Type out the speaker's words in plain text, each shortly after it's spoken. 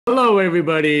Hello,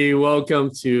 everybody. Welcome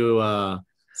to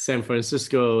San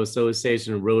Francisco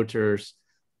Association of Realtors,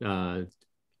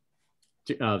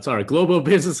 Global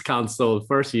Business Council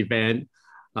first event.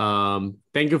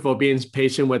 Thank you for being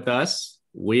patient with us.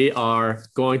 We are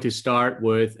going to start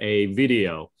with a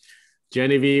video.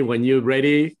 Genevieve, when you're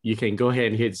ready, you can go ahead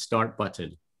and hit start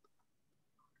button.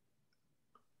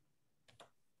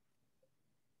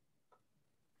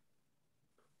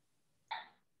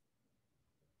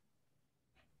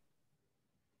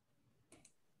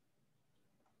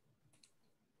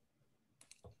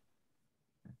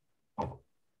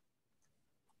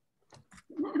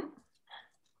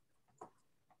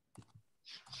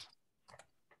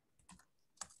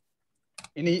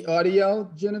 Any audio,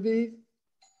 Genevieve?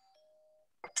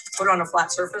 Put it on a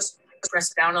flat surface,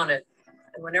 press down on it.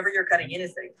 And whenever you're cutting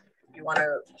anything, you want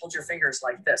to hold your fingers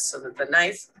like this so that the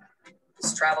knife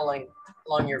is traveling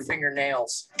along your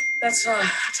fingernails. That's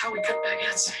how we cut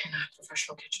baguettes in a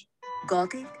professional kitchen.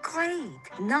 Got it? Great.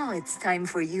 Now it's time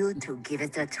for you to give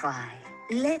it a try.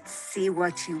 Let's see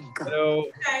what you got. Hello.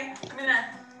 Okay, I'm gonna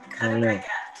cut a baguette.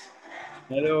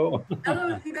 Hello.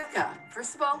 Hello, Rebecca.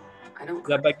 First of all, I don't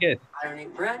La cook. baguette. I don't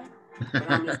eat bread, but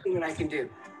I'm gonna see what I can do.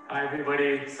 Hi,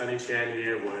 everybody. Sunny Chan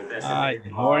here with SFAR. Hi,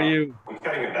 how are you? When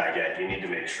cutting a baguette, you need to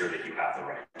make sure that you have the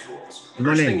right tools.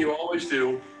 First thing you always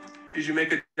do is you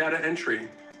make a data entry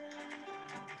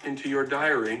into your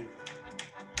diary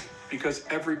because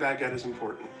every baguette is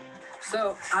important.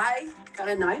 So I got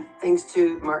a knife thanks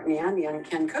to Martin Yan, the young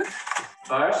Ken cook.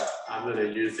 First, I'm going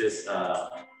to use this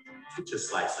pizza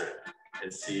slicer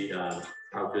and see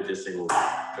how good this thing will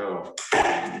go.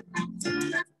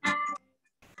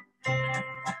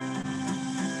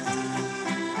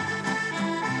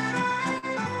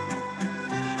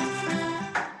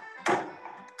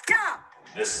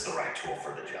 This is the right tool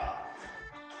for the job.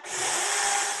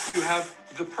 You have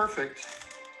the perfect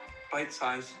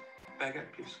bite-sized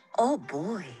baguette piece. Oh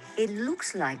boy, it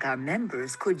looks like our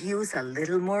members could use a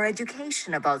little more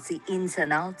education about the ins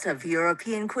and outs of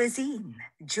European cuisine.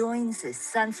 Joins the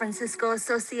San Francisco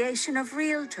Association of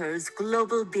Realtors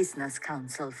Global Business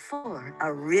Council for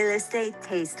a Real Estate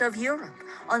Taste of Europe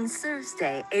on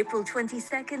Thursday, April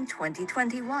 22nd,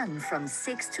 2021 from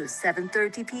 6 to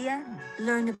 7:30 p.m.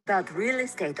 Learn about real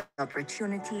estate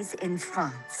opportunities in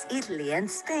France, Italy,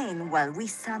 and Spain while we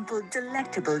sample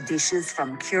delectable dishes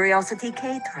from Curiosity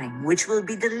Catering, which will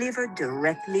be delivered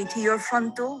directly to your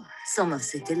front door. Some of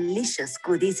the delicious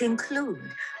goodies include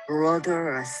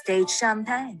Roder Estate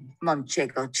Champagne,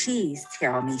 Manchego cheese,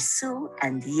 tiramisu,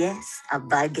 and yes, a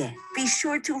baguette. Be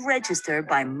sure to register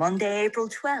by Monday, April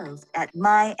 12th at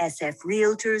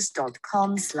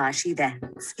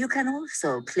mysfrealtors.com/events. You can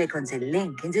also click on the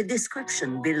link in the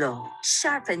description below.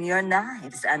 Sharpen your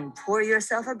knives and pour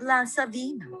yourself a glass of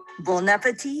vino. Bon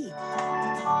appetit!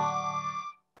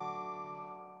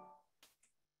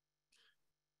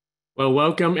 Well,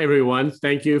 welcome everyone.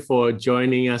 Thank you for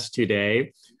joining us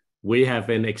today. We have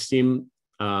an esteemed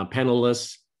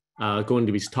panelist going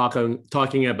to be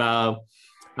talking about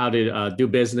how to do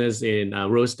business in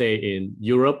real estate in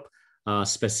Europe,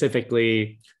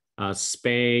 specifically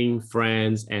Spain,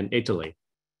 France, and Italy.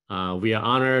 We are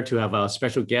honored to have a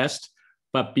special guest.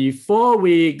 But before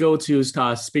we go to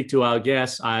speak to our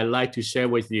guests, I'd like to share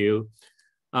with you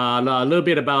a little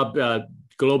bit about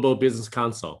Global Business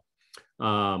Council.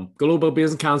 Global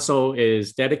Business Council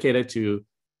is dedicated to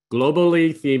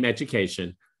globally themed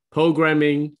education,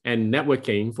 programming, and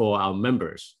networking for our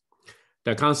members.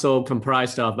 The council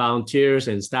comprised of volunteers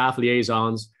and staff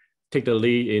liaisons take the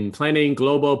lead in planning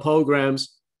global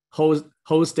programs,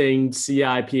 hosting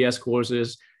CIPS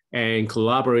courses, and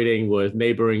collaborating with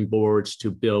neighboring boards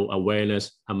to build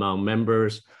awareness among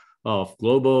members of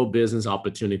global business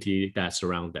opportunity that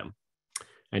surround them.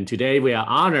 And today we are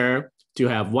honored to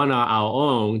have one of our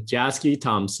own, Jasky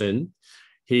Thompson.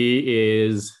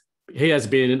 He has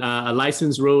been a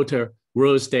licensed real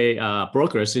estate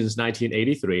broker since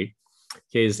 1983.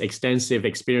 His extensive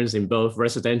experience in both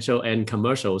residential and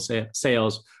commercial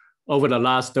sales over the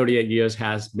last 38 years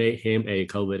has made him a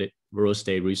coveted real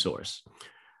estate resource.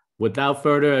 Without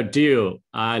further ado,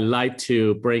 I'd like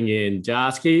to bring in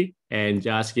Jasky, and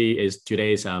Jasky is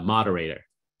today's moderator.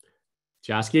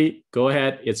 Jasky, go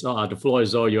ahead. The floor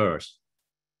is all yours.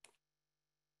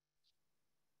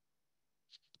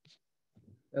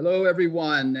 Hello,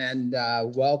 everyone, and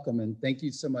welcome, and thank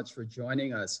you so much for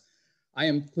joining us. I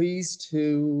am pleased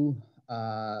to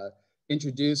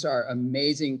introduce our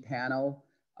amazing panel.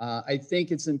 I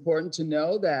think it's important to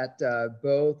know that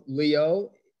both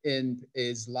Leo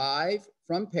is live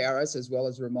from Paris, as well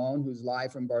as Ramon, who's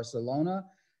live from Barcelona,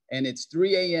 and it's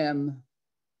 3 a.m.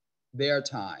 their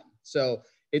time. So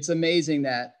it's amazing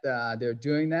that they're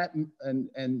doing that.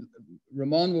 And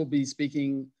Ramon will be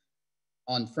speaking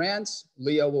on France.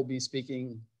 Leo will be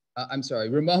speaking,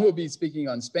 Ramon will be speaking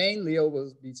on Spain. Leo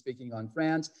will be speaking on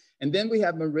France. And then we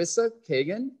have Marissa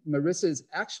Kagan. Marissa is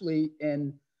actually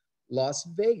in Las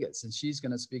Vegas, and she's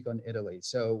going to speak on Italy.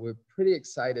 So we're pretty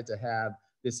excited to have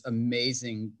this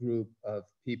amazing group of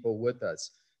people with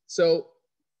us. So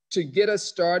to get us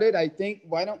started, I think,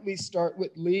 why don't we start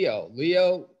with Leo?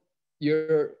 Leo,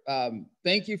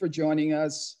 thank you for joining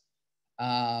us.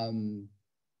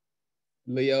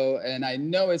 Leo, and I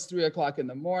know it's 3 o'clock in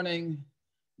the morning.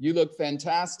 You look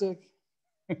fantastic.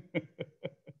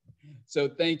 So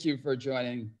thank you for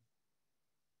joining.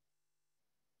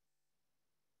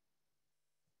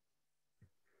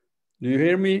 Do you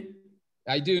hear me?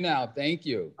 I do now, thank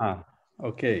you.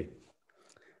 Okay.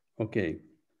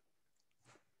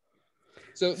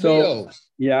 So Leo.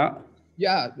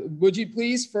 Yeah. Would you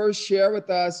please first share with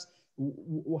us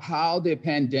how the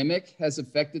pandemic has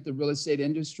affected the real estate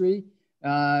industry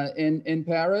in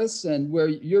Paris, and where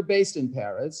you're based in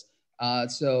Paris.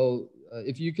 So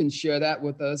if you can share that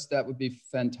with us, that would be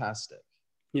fantastic.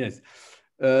 Yes.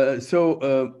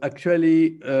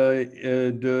 Actually,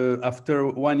 after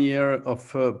 1 year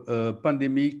of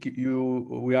pandemic,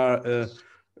 we are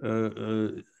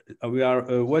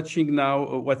watching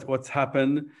now what's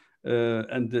happened,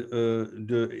 and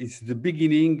it's the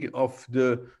beginning of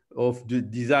the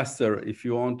disaster, if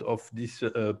you want, of this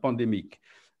pandemic.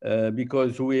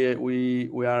 Because we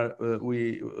are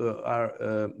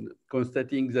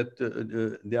constating that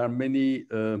there are many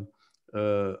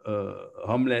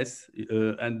homeless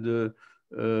and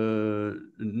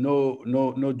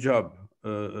no job,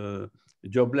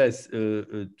 jobless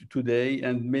today,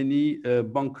 and many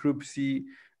bankruptcy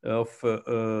of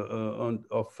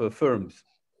firms.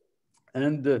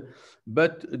 And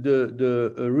but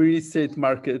the real estate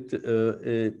market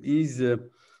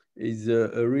is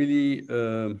really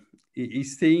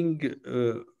staying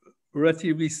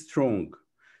relatively strong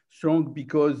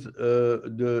because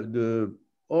the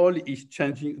all is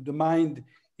changing. The mind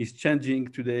is changing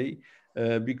today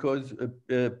because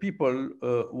people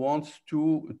want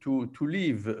to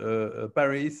leave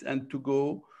Paris and to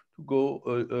go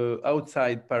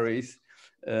outside Paris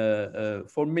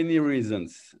for many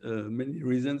reasons.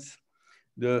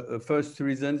 The first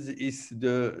reason is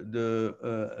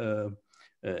the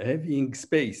having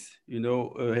space.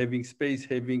 Having space,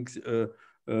 having a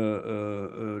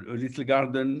little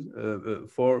garden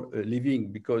for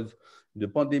living, because the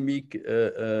pandemic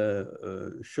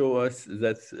show us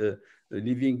that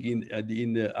living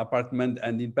in apartment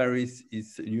and in Paris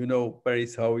is,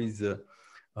 Paris how is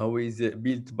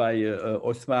built by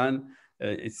Haussmann.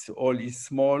 It's all is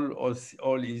small,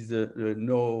 all is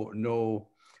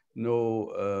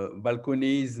no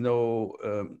balconies,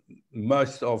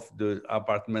 most of the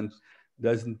apartment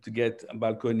doesn't get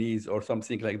balconies or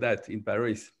something like that in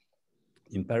Paris.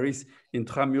 In Paris,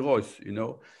 intramuros,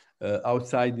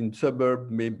 outside in suburb,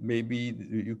 maybe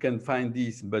you can find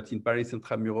this, but in Paris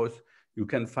intramuros, you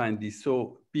can find this.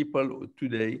 So people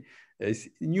today, is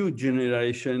new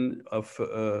generation of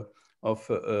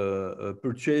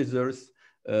purchasers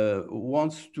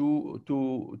wants to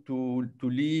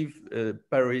leave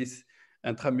Paris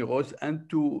intramuros and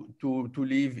to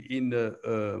live in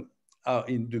the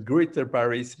greater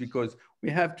Paris, because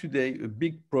we have today a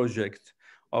big project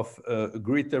of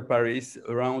greater Paris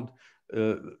around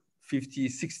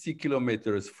 50-60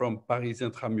 kilometers from Paris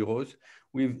intramuros,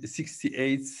 with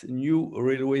 68 new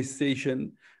railway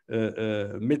station,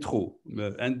 metro,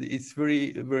 and it's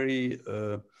very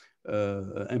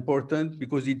important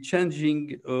because it's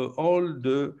changing all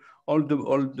the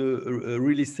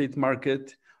real estate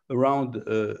market around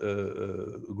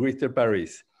greater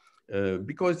Paris,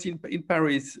 because in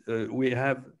Paris we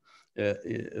have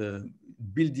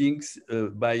buildings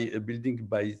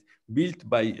built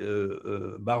by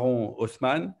Baron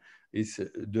Haussmann. Is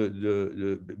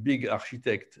the big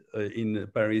architect in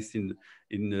Paris in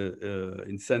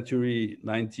century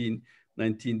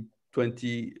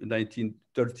 1920,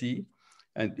 1930,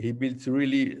 and he built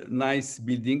really nice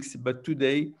buildings. But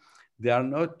today they are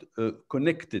not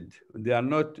connected. They are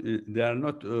not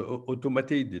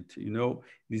automated.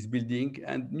 This building,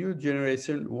 and new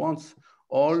generation wants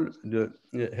all the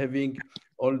having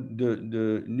all the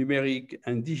numeric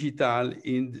and digital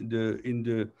in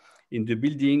the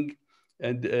building,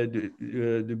 and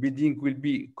the building will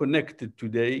be connected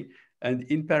today. And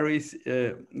in Paris,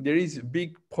 there is a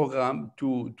big program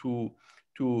to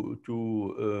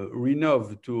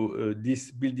renove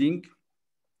this building,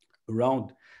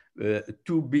 around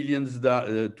 2 billion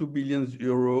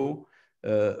euro,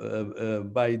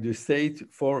 by the state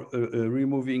for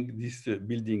removing this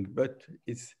building, but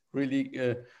it's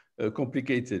really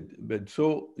complicated. But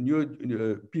so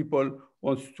new people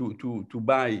want to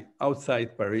buy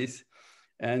outside Paris,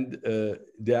 and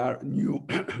there are new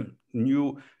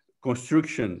new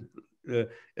construction.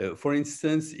 For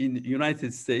instance, in the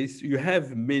United States, you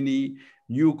have many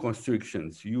new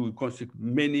constructions. You construct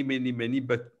many,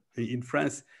 but in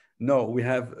France, no, we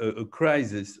have a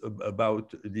crisis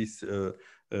about this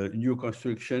new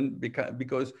construction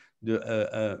because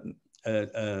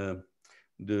the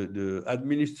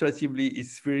administratively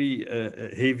it's very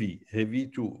heavy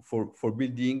for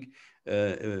building.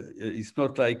 It's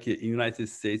not like in United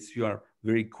States. You are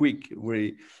very quick,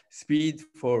 very speed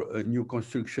for new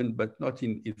construction, but not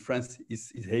in France.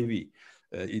 It's heavy.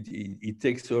 It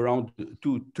takes around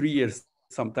 2-3 years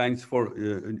sometimes for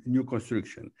new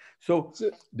construction. So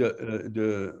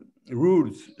the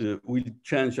rules will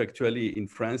change actually in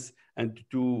France, and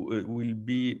will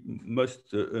be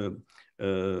most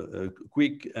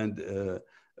quick, and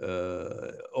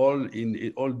all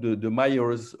the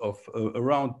mayors of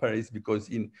around Paris, because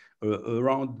in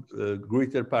around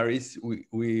Greater Paris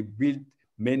we built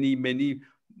many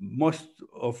most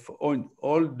of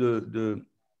all the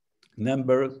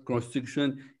number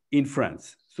construction in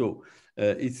France. So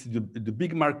it's the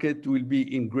big market will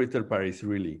be in Greater Paris,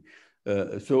 really.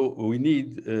 So we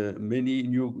need many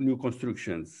new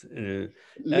constructions.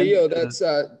 Leo,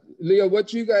 Leo,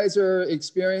 what you guys are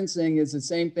experiencing is the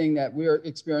same thing that we're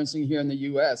experiencing here in the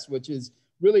US, which is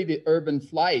really the urban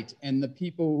flight, and the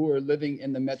people who are living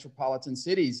in the metropolitan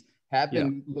cities have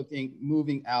been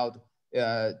moving out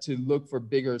to look for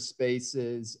bigger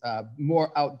spaces,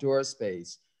 more outdoor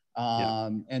space.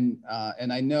 And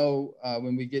I know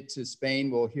when we get to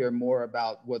Spain, we'll hear more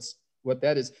about what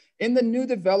that is. In the new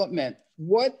development,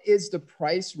 what is the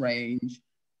price range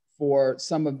for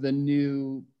some of the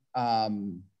new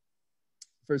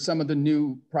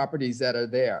properties that are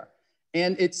there?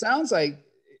 And it sounds like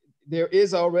there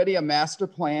is already a master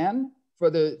plan for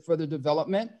the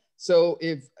development. So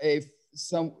if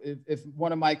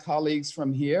one of my colleagues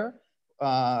from here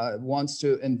wants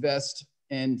to invest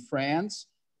in France,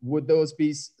 would those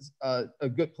be a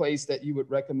good place that you would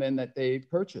recommend that they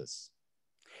purchase?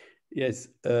 Yes.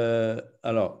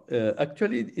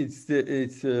 Actually, it's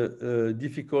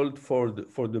difficult for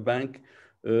the bank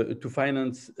to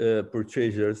finance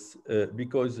purchasers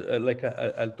because, like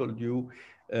I told you,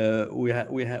 we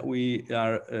have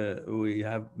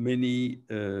many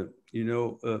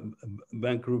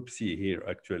bankruptcy here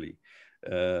actually,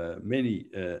 many,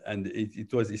 and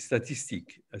it was a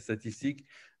statistic.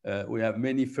 We have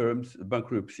many firms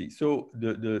bankruptcy. So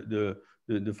the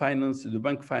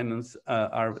bank finance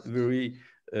are very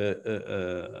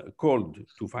cold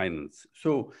to finance.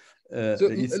 So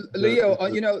Leo,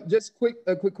 just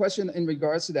a quick question in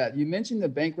regards to that. You mentioned the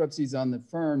bankruptcies on the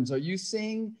firms. Are you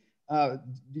seeing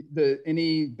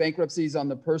any bankruptcies on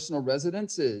the personal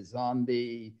residences, on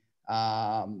the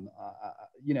on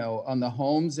the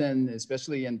homes, and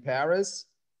especially in Paris?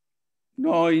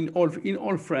 No, in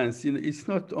all France. It's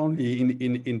not only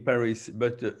in Paris,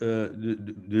 but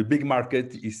the big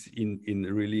market is in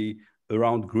really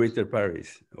around Greater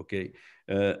Paris. Okay,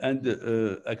 and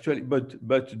actually, but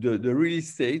the real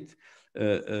estate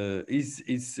is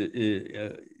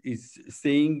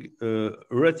staying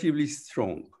relatively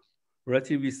strong, but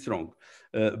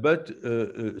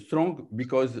strong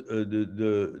because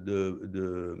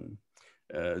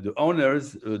the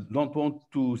owners don't want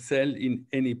to sell in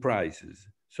any prices.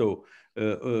 So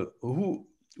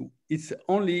it's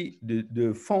only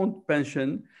the fund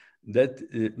pension that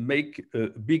make a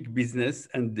big business,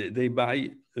 and they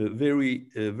buy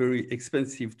very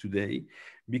expensive today,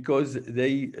 because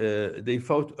they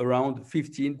fought around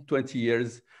 15-20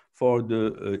 years for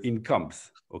the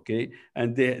incomes. Okay,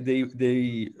 and they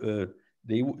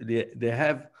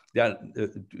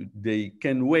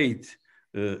can wait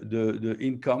the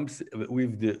incomes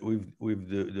with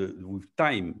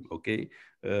time. Okay,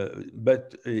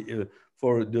 but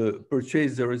for the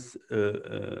purchasers,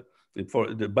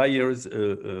 for the buyers,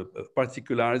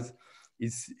 particulars,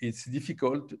 it's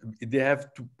difficult. They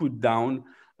have to put down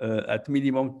at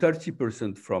minimum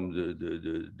 30% from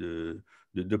the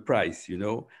price,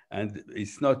 and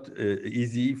it's not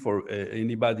easy for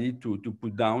anybody to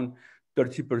put down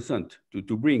 30%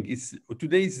 to bring.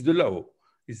 Today is the law.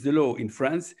 It's the law in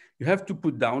France. You have to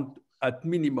put down at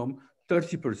minimum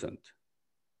 30%.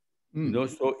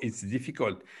 So it's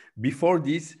difficult. Before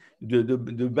this,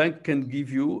 the bank can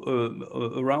give you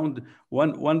around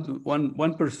 1%,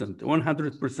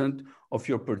 100% of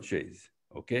your purchase.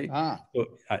 Okay. Ah.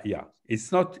 So yeah,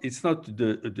 it's not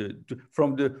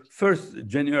from the 1st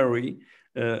January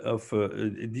of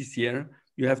this year,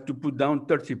 you have to put down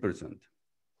 30%.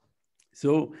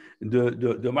 So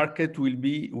the market will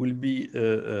be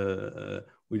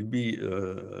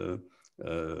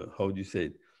how do you say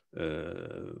it?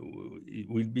 It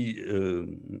will be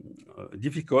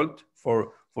difficult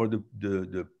for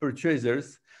the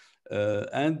purchasers,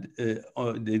 and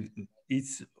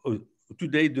it's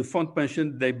today the fund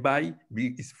pension they buy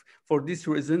is for this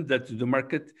reason that the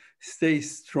market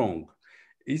stays strong.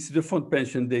 It's the fund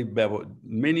pension they buy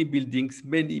many buildings,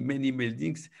 many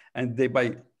buildings, and they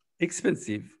buy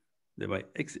expensive. They buy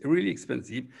really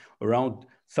expensive. Around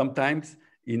sometimes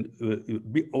in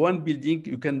one building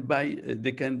you can buy.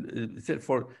 They can sell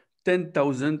for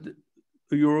 10,000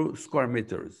 euro square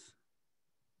meters.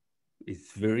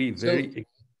 It's very.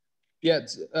 Yeah.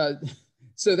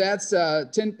 So that's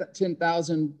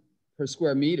 10,000 per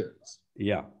square meters.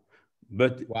 Yeah.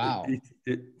 But wow.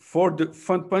 For the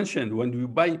fund pension, when you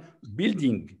buy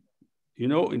building, you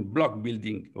know, in block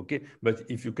building, okay. But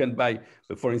if you can buy,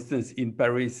 for instance, in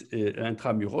Paris,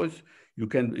 intramuros, you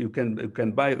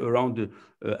can buy around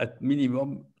at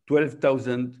minimum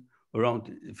 12,000,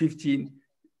 around 15,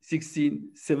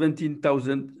 16,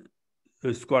 17,000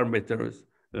 square meters,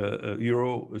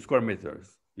 euro square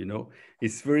meters. You know,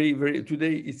 it's very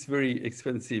today. It's very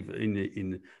expensive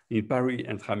in Paris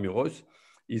intramuros.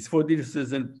 It's for this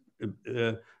reason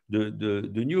the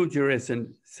new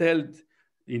generation sold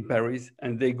in Paris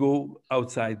and they go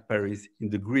outside Paris in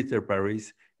the greater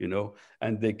Paris, you know,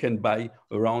 and they can buy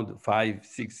around 5,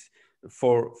 6,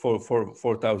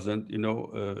 4,000, you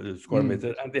know, square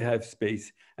meters, and they have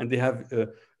space and they have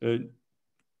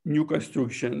new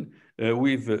construction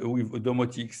with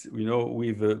domotics, you know,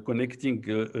 with connecting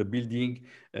a building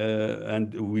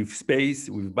and with space,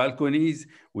 with balconies,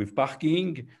 with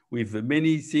parking, with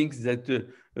many things that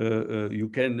you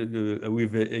can,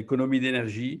 with economy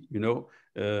d'energie, you know,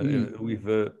 with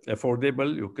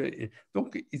affordable, okay.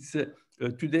 Donc it's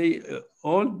today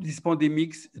all these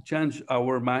pandemics change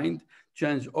our mind,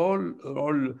 change all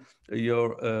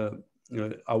your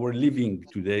our living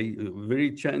today,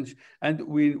 very change, and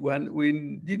we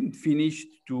didn't finish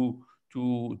to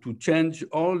change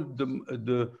all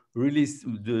the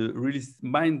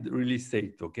mind real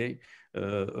estate, okay,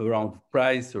 around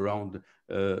price, around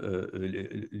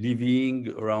living,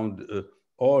 around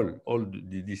all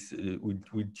this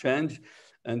will change,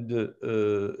 and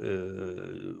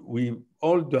we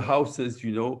all the houses,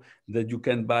 you know, that you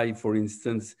can buy, for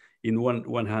instance, in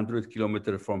 100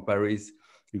 kilometers from Paris.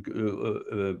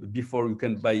 Before you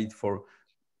can buy it for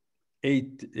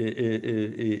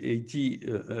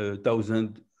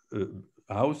 80,000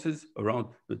 houses around.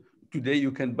 Today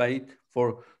you can buy it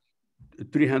for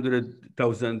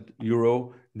 300,000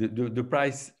 euro. The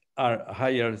price are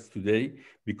higher today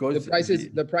because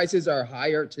the prices are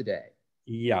higher today.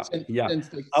 Yeah,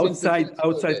 outside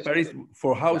Paris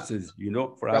for houses, yeah. You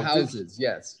know, for houses,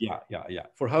 yes. Yeah.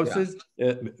 For houses,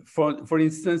 yeah. For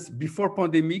instance, before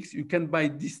pandemics, you can buy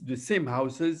the same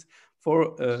houses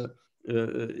for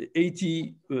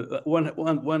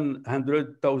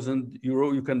 100,000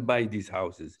 euro. You can buy these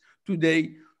houses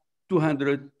today,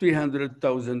 200,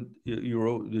 300,000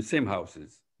 euro. The same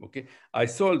houses. Okay, I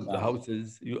sold the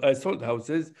houses. I sold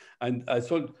houses, and I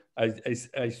saw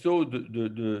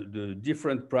the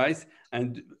different price,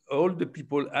 and all the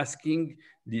people asking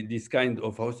this kind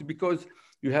of house, because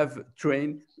you have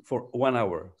train for 1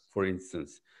 hour, for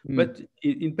instance. But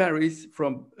in Paris,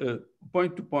 from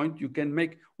point to point, you can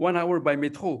make 1 hour by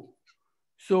metro.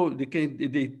 So they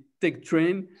take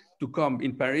train to come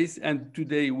in Paris, and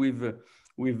today with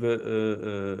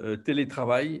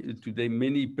teletravail, today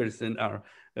many persons are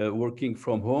working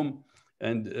from home,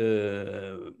 and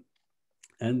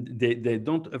they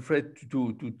don't afraid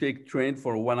to take train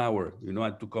for 1 hour, you know,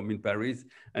 and to come in Paris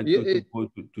and to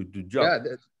go to job.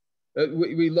 Yeah,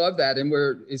 we love that, and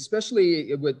we're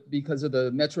especially because of the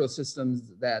metro systems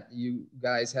that you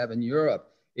guys have in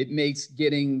Europe. It makes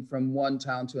getting from one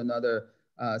town to another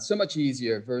so much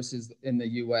easier versus in the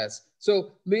U.S.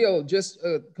 So, Leo, just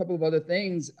a couple of other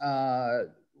things.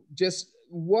 Just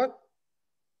what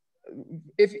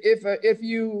if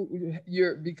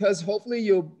you're, because hopefully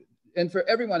you'll, and for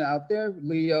everyone out there,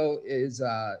 Leo is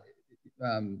the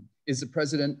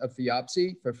president of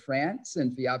FIAPSI for France,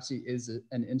 and FIAPSI is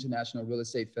an international real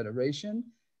estate federation.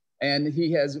 And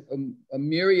he has a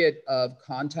myriad of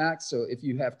contacts. So if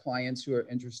you have clients who are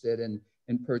interested in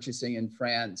purchasing in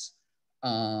France,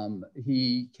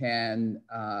 he can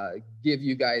give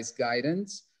you guys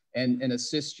guidance and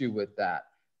assist you with that.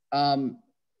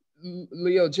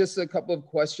 Leo, just a couple of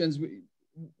questions.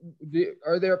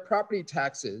 are there property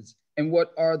taxes, and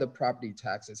what are the property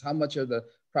taxes? How much are the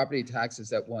property taxes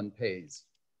that one pays?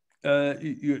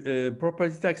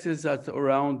 Property taxes at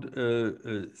around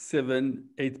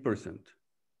 7-8%.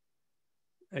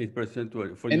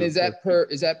 8% for and your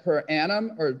is that per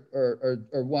annum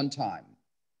or one time?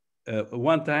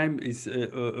 One time is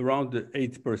around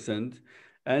 8%,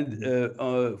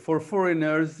 and for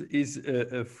foreigners is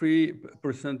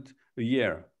 3% a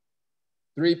year.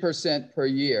 3% per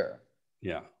year.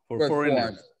 Yeah, for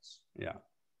foreigners. Yeah,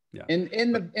 yeah.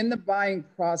 In the buying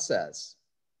process,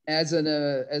 as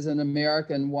an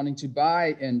American wanting to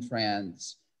buy in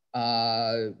France,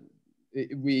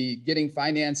 getting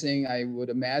financing, I would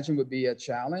imagine, would be a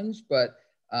challenge. But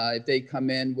if they come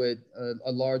in with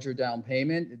a larger down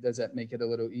payment, does that make it a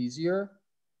little easier?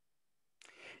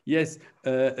 Yes.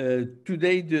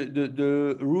 Today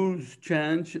the rules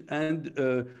change, and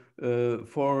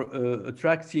for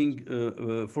attracting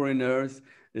foreigners,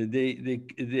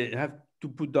 they have to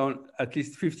put down at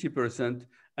least 50%,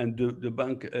 and the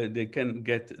bank they can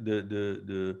get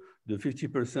the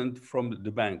 50% from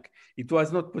the bank. It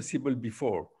was not possible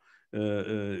before.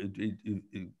 A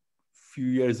few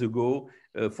years ago,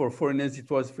 for foreigners, it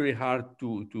was very hard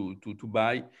to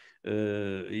buy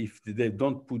if they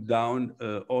don't put down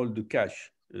all the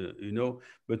cash, you know.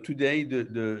 But today,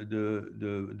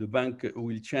 the bank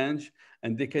will change,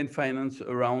 and they can finance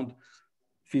around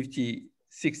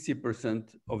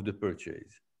 50-60% of the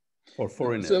purchase for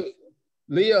foreigners. So,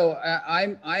 Leo,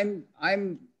 I'm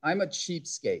a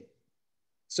cheapskate.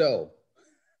 So,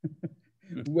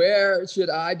 where should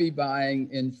I be buying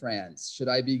in France? Should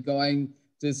I be going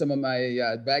to some of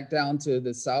my back down to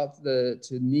the south,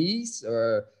 to Nice,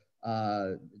 or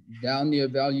down near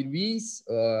Val-Louise?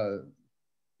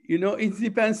 You know, it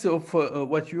depends of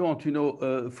what you want. You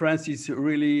know, France is a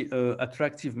really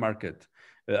attractive market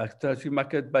by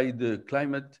the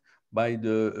climate, by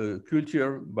the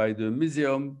culture, by the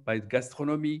museum, by the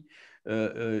gastronomy,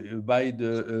 by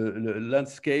the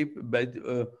landscape, by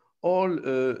all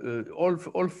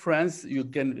France. You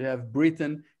can have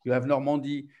Britain, you have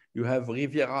Normandy, you have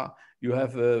Riviera, you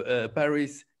have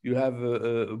Paris, you have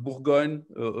Bourgogne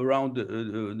around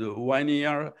the 1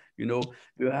 year. You know,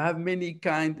 you have many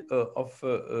kind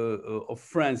of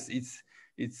France.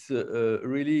 It's a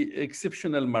really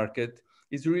exceptional market.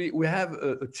 It's really, we have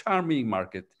a charming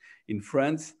market in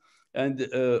France, and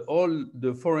all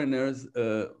the foreigners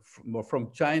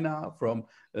from China, from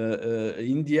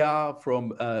India,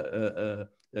 from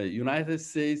United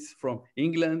States, from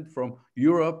England, from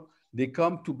Europe, they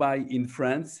come to buy in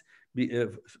France,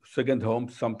 second home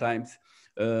sometimes.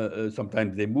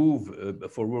 Sometimes they move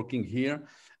for working here.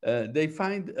 They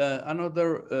find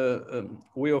another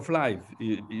way of life,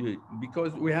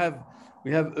 because we have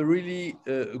a really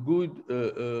good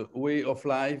way of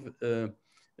life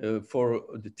for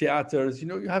the theaters. You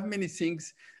know, you have many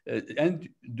things, and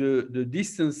the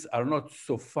distance are not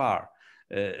so far.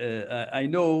 I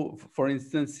know, for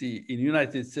instance, in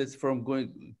United States, from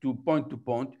going to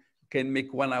point, can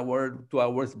make 1 hour, 2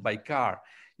 hours by car.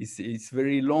 It's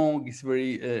very long. It's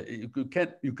very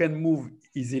you can move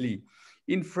easily.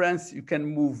 In France, you can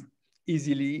move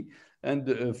easily,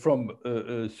 and from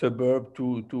suburb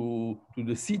to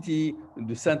the city,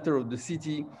 the center of the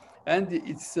city, and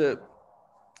it's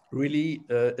really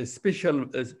a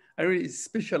really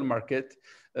special market.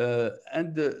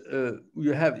 And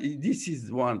you have, this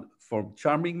is one for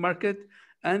charming market,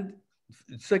 and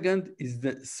second is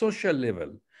the social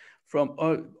level. From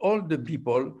all the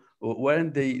people,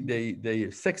 when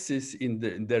they success in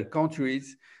their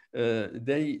countries,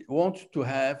 they want to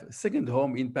have second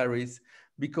home in Paris,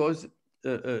 because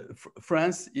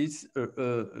France is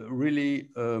really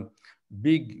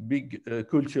big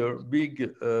culture,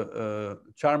 big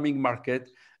charming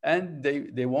market, and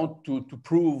they want to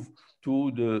prove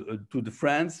to the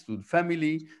France, to the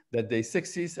family, that they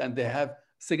success and they have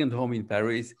second home in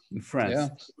Paris, in France. Yeah.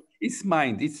 It's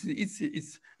mind. It's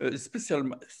a special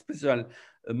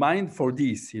mind for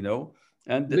this, you know.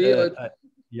 And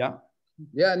yeah.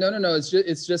 Yeah, no.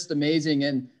 It's just amazing,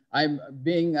 and I'm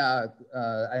being. I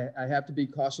have to be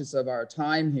cautious of our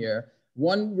time here.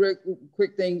 One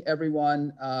quick thing,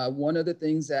 everyone. One of the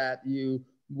things that you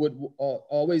would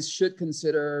always should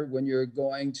consider when you're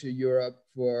going to Europe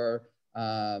for,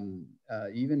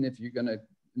 even if you're gonna,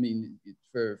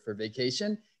 for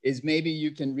vacation, is maybe you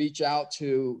can reach out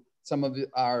to some of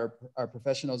our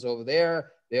professionals over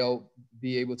there. They'll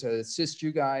be able to assist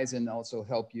you guys and also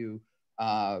help you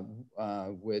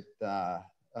with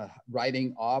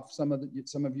writing off some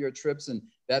of your trips, and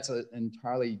that's an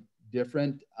entirely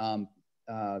different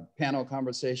panel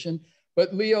conversation.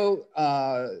 But Leo,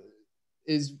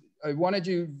 I wanted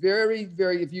you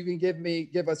if you can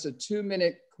give us a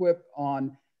 2-minute clip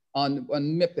on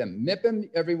MIPIM. MIPIM,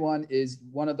 everyone, is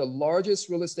one of the largest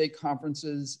real estate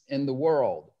conferences in the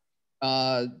world.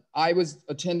 I was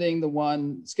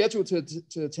scheduled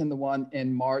to attend the one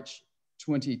in March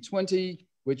 2020,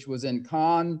 which was in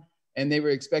Cannes, and they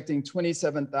were expecting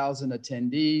 27,000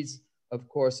 attendees. Of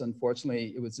course,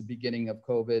 unfortunately, it was the beginning of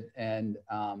COVID, and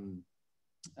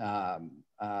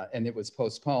it was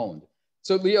postponed.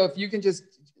 So Leo, if you can just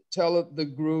tell the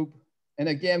group, and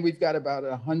again, we've got about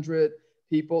 100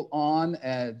 people on,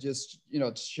 and just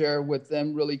share with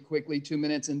them really quickly, 2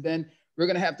 minutes, and then we're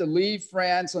going to have to leave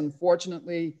France.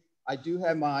 Unfortunately, I do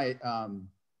have my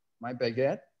my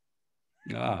baguette.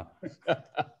 Ah.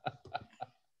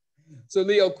 So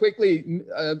Leo, quickly,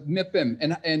 MIPIM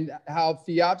and how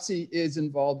FIAPSI is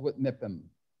involved with MIPIM.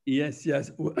 Yes,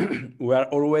 yes. We are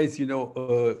always, we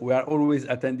are always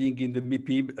attending in the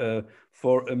MIPIM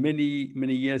for many,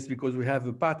 many years, because we have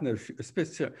a partnership, a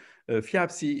special,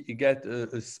 FIAPSI get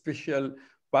a special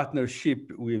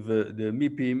partnership with the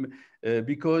MIPIM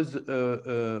because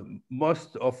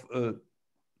most of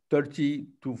 30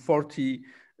 to 40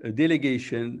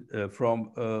 delegation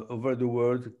from over the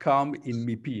world come in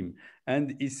MIPIM,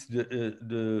 and it's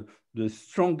the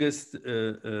strongest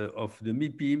of the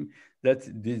MIPIM, that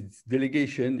this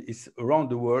delegation is around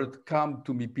the world come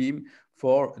to MIPIM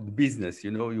for business.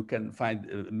 You can find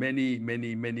many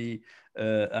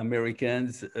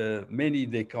Americans, many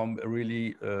they come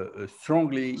really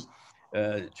strongly,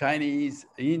 Chinese,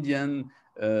 Indian,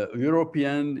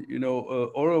 European,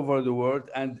 all over the world,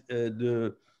 and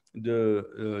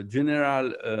the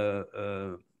general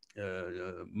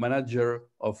manager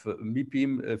of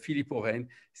MIPIM, Philippe Oren,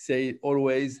 say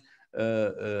always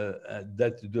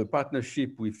that the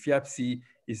partnership with FIAPSI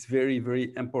is very,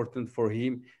 very important for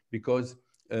him, because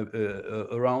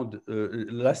around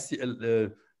last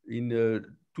year, in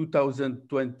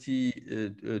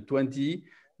 2020,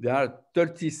 there are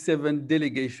 37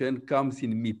 delegation comes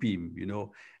in MIPIM,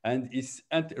 and it's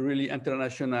really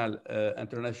international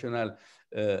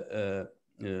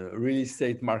real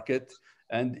estate market,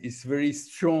 and it's very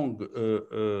strong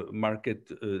market,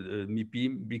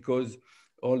 MIPIM, because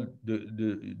all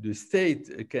the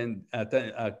state can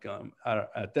are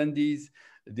attendees,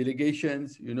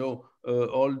 delegations,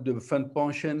 all the fund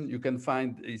pension you can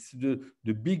find. It's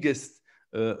the biggest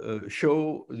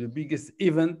show, the biggest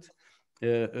event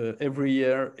every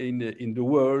year in the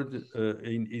world.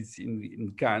 It's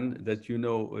in Cannes, that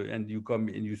and you come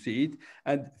and you see it.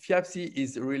 And FIAPSI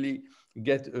is really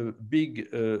get a big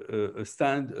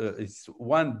stand. It's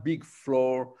one big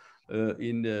floor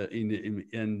in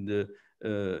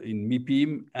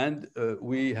MIPIM, and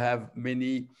we have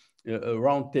many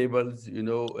round tables,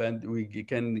 and we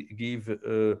can give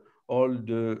all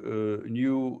the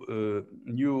new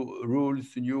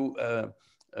rules, new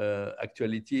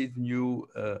actualities, new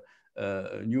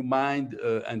mind,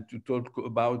 and to talk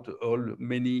about all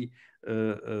many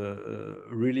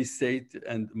real estate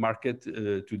and market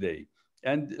today.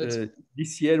 And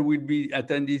this year will be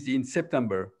attended in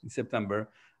September.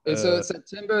 So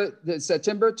September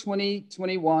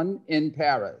 2021 in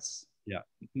Paris. Yeah.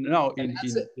 No, I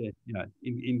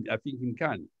think in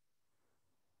Cannes.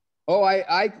 Oh,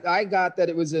 I got that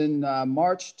it was in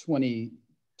March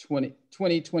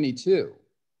 2022.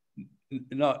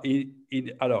 No, in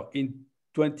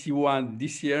 21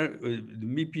 this year, the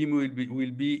MIPIM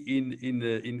will be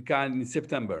in Cannes in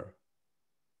September.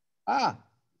 Ah,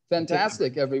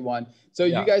 fantastic, everyone. So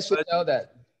you guys should know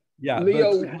that. Yeah,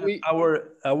 Leo,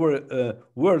 our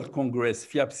World Congress,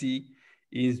 FIAPSI,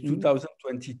 is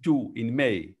 2022 in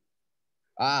May.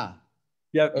 Ah,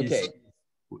 okay.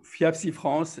 FIAPSI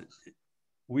France,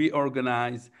 we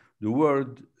organize the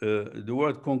World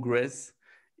Congress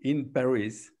in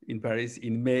Paris in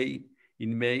May,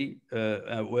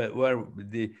 where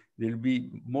there'll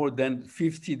be more than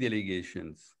 50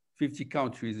 delegations, 50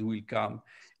 countries will come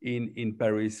in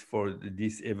Paris for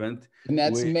this event. And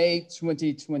that's May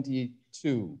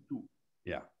 2022.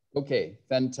 Yeah. Okay,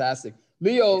 fantastic.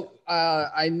 Leo,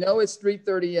 I know it's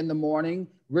 3:30 in the morning.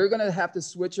 We're gonna have to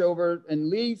switch over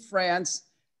and leave France,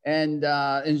 and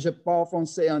je parle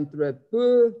français un très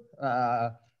peu.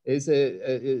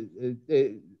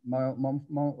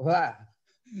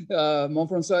 Mon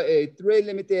français est très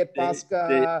limité parce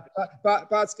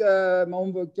que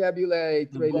mon vocabulaire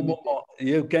est très limité.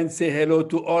 You can say hello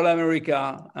to all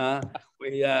America.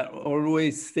 We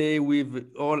always stay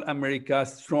with all America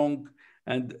strong,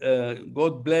 and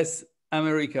God bless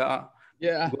America.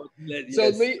 Yeah. Bless, so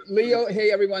yes. Leo,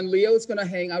 hey everyone, Leo's gonna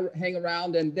hang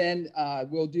around, and then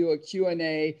we'll do a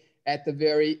Q&A at the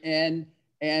very end.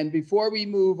 And before we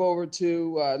move over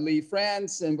to leave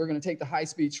France, and we're going to take the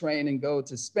high-speed train and go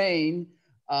to Spain.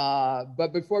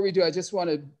 But before we do, I just want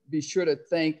to be sure to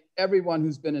thank everyone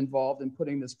who's been involved in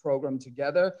putting this program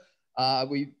together.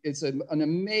 It's an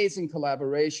amazing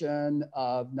collaboration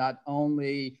of not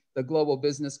only the Global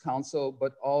Business Council,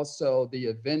 but also the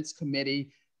events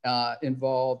committee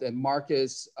involved. And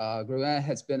Marcus Gruen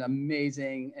has been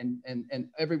amazing, and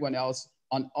everyone else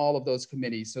on all of those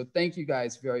committees. So thank you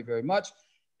guys very, very much.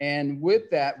 And with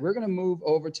that, we're going to move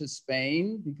over to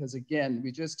Spain because, again,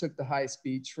 we just took the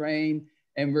high-speed train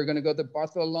and we're going to go to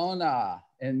Barcelona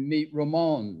and meet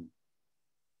Ramon.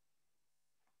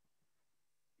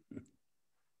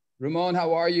 Ramon,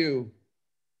 how are you?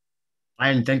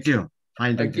 Fine, thank you.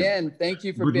 Fine, thank you. Again, thank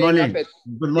you for good being morning. up at—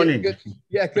 Good morning. Good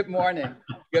morning.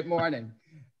 Good morning.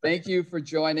 Thank you for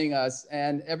joining us.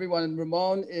 And everyone,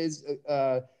 Ramon is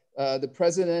the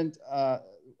president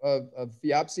of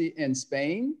FIAPSI in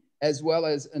Spain, as well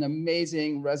as an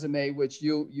amazing resume, which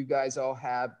you guys all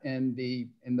have in the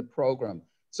program.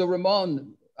 So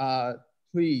Ramon,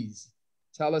 please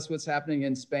tell us what's happening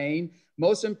in Spain.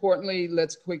 Most importantly,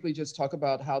 let's quickly just talk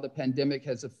about how the pandemic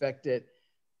has affected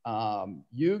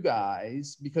you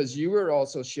guys, because you were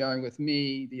also sharing with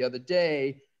me the other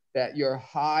day that your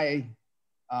high-end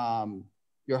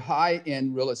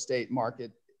real estate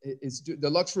market the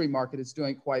luxury market is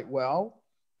doing quite well.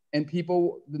 And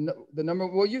people, the number,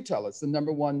 well, you tell us, the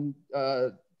number one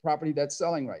property that's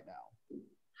selling right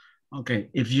now. Okay,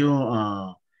 if you,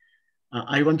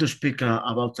 I want to speak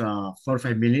about 4 or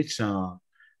 5 minutes,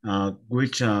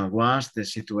 which was the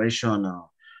situation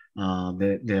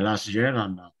the last year,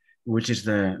 and which is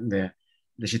the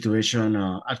situation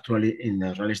actually in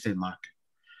the real estate market.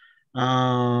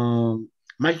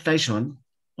 Mike Tyson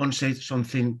once said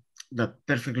something that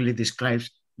perfectly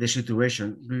describes the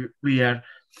situation we are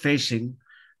facing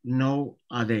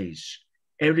nowadays.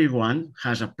 Everyone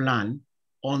has a plan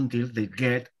until they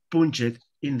get punched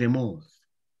in the mouth.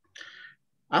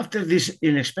 After this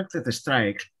unexpected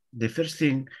strike, the first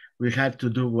thing we had to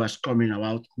do was coming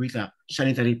about with a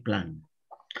sanitary plan.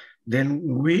 Then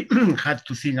we had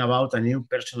to think about a new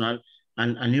personal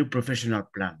and a new professional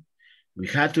plan. We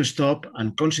had to stop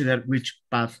and consider which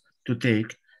path to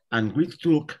take, and we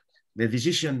took the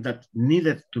decision that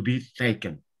needed to be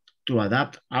taken to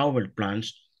adapt our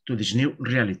plans to this new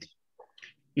reality.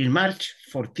 In March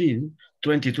 14,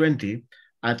 2020,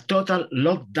 a total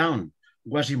lockdown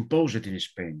was imposed in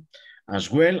Spain. As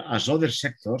well as other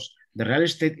sectors, the real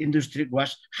estate industry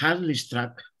was hardly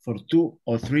struck for 2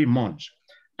 or 3 months.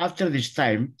 After this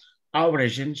time, our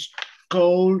agents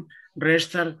could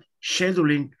restart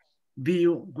scheduling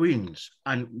viewings,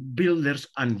 and builders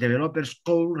and developers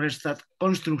could restart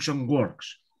construction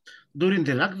works. During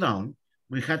the lockdown,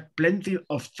 we had plenty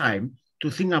of time to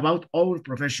think about our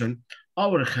profession,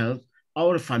 our health,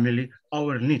 our family,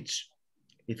 our needs.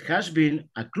 It has been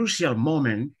a crucial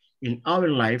moment in our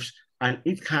lives, and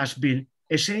it has been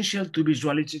essential to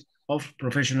visualize our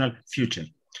professional future.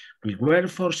 We were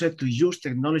forced to use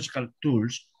technological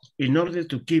tools in order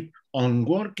to keep on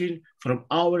working from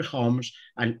our homes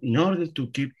and in order to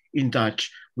keep in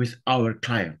touch with our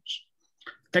clients.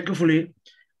 Thankfully,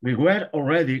 we were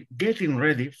already getting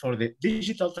ready for the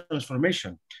digital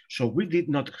transformation, so we did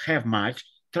not have much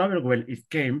trouble when it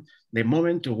came the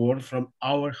moment to work from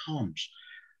our homes.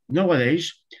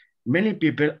 Nowadays, many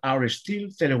people are still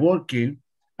teleworking,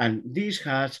 and this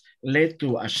has led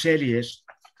to a series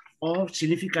of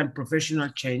significant professional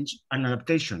change and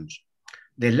adaptations.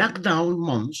 The lockdown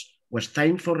months was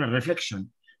time for a reflection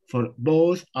for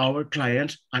both our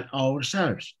clients and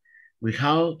ourselves. We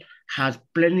have had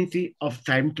plenty of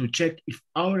time to check if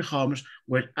our homes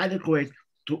were adequate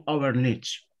to our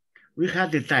needs. We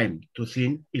had the time to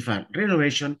think if a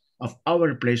renovation of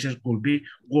our places would be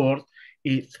worth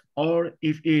it, or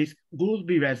if it would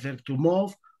be better to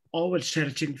move over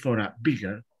searching for a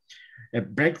bigger, a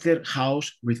brighter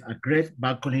house with a great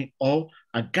balcony or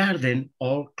a garden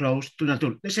or close to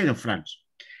nature, the same of France.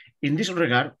 In this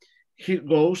regard, here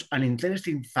goes an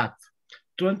interesting fact.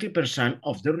 20%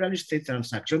 of the real estate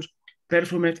transactions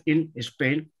performed in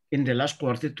Spain in the last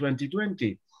quarter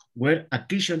 2020 were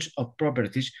acquisitions of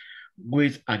properties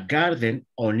with a garden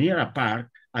or near a park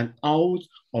and out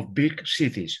of big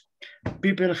cities.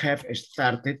 People have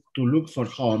started to look for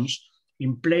homes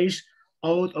in place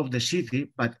out of the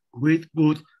city, but with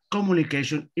good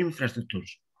communication infrastructures.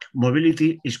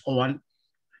 Mobility is on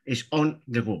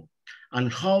the go.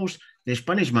 And how's the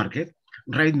Spanish market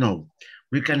right now?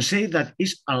 We can say that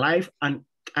it's alive and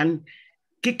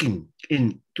kicking.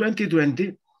 In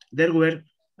 2020, there were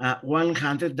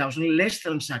 100,000 less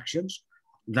transactions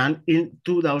than in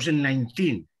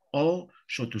 2019, or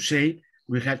so to say,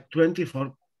 we had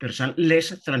 24%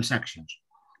 less transactions.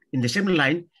 In the same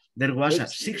line, there was a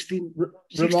 16.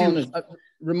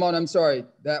 Ramon, I'm sorry,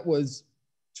 that was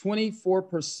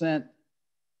 24%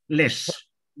 less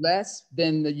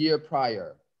than the year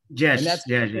prior. Yes, and that's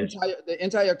yes. The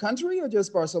entire country or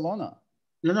just Barcelona?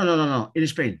 No. In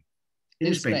Spain.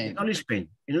 In Spain. In only Spain.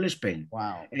 In only Spain.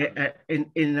 Wow. In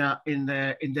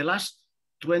the last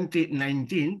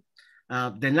 2019,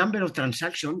 the number of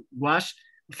transactions was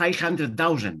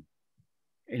 500,000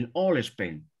 in all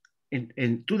Spain.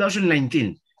 In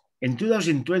 2019, in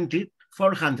 2020,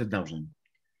 400,000,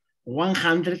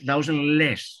 100,000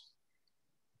 less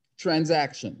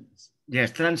transactions.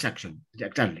 Yes, transaction,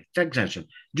 exactly, transaction.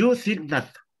 You think that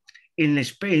in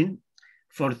Spain,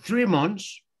 for 3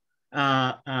 months,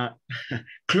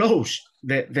 close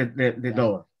the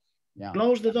door. Yeah.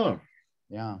 Close the door.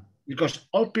 Yeah. Because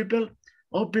all people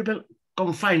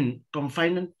confined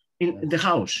in the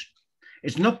house.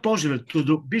 It's not possible to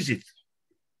do visit.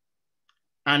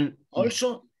 And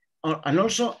also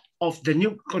of the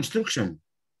new construction.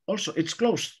 Also, it's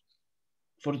closed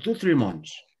for 2-3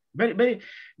 months. Very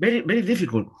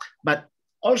difficult. But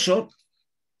also,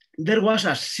 there was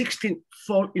a 16%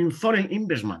 in foreign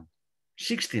investment,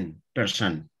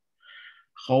 16%.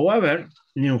 However,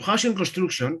 new housing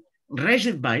construction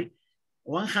raised by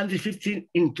 115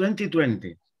 in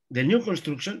 2020. The new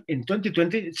construction in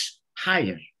 2020 is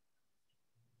higher.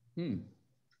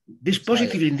 This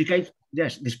positive indicator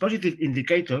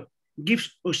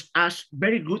gives us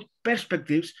very good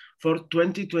perspectives for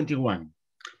 2021.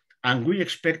 And we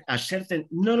expect a certain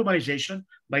normalization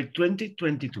by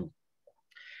 2022.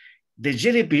 The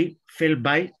GDP fell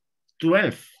by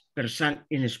 12%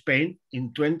 in Spain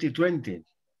in 2020,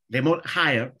 the more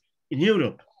higher in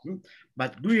Europe.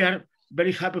 But we are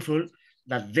very hopeful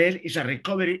that there is a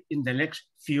recovery in the next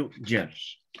few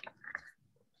years.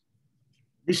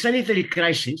 The sanitary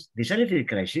crisis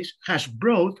has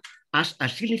brought us a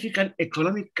significant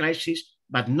economic crisis,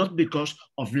 but not because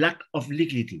of lack of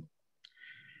liquidity,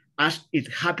 as it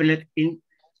happened in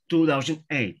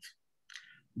 2008.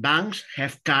 Banks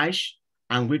have cash,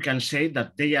 and we can say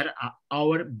that they are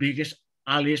our biggest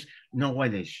allies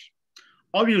nowadays.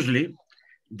 Obviously,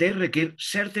 they require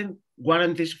certain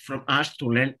guarantees from us to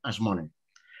lend us money,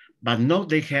 but now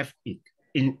they have it.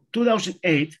 In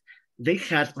 2008, they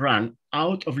had run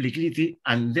out of liquidity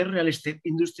and the real estate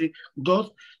industry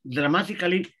got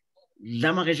dramatically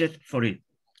damaged for it.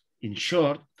 In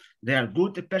short, there are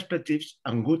good perspectives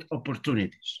and good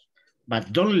opportunities,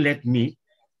 but don't let me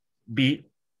be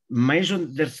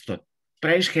misunderstood.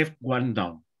 Prices have gone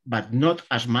down, but not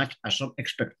as much as some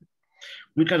expected.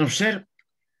 We can observe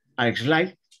a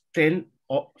slight 10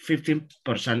 or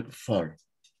 15% fall.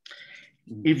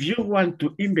 If you want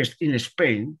to invest in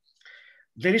Spain,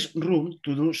 there is room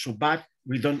to do so, but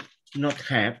we do not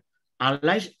have a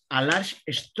large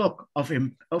stock of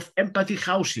empty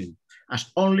housing,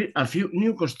 as only a few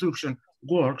new construction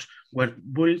works were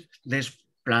built these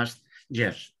past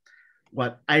years.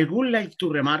 What I would like to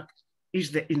remark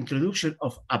is the introduction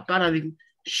of a paradigm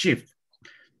shift.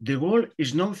 The world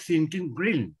is now thinking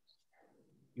green.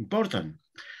 Important.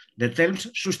 The terms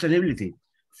sustainability,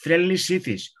 friendly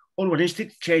cities,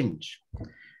 urbanistic change,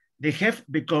 they have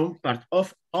become part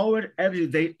of our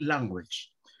everyday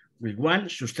language. We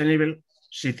want sustainable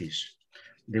cities.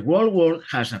 The whole world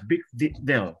has a big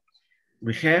deal.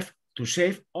 We have to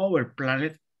save our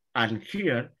planet, and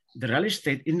here the real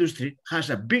estate industry has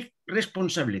a big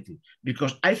responsibility,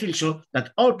 because I feel so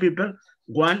that all people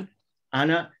want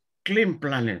a clean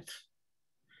planet,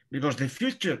 because the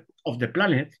future of the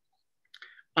planet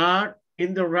are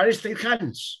in the real estate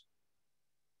hands.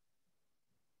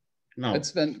 No.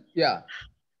 It's been, yeah.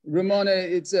 Ramona,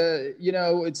 it's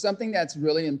it's something that's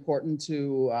really important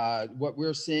to what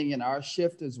we're seeing in our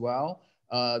shift as well,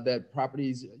 that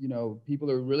properties,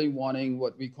 people are really wanting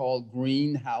what we call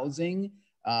green housing,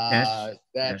 and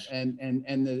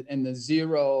the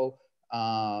zero,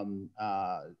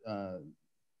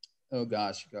 oh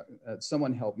gosh,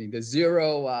 someone help me, the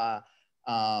zero,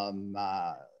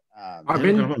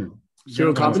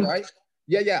 zero carbon? Right?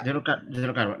 Yeah. Zero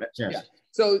carbon, yes. Yeah.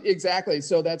 So exactly.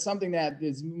 So that's something that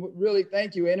is really,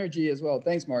 thank you, energy as well.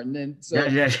 Thanks, Martin. And so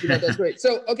that's great.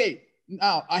 So, okay,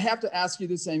 now I have to ask you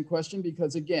the same question,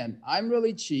 because again, I'm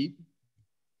really cheap.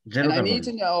 And I need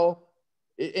to know,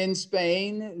 in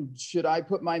Spain, should I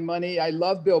put my money? I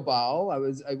love Bilbao.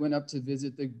 I went up to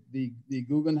visit the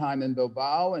Guggenheim in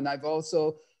Bilbao, and I've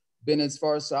also been as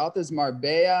far south as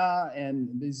Marbella,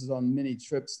 and this is on many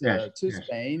trips to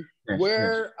Spain,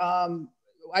 where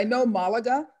I know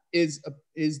Malaga.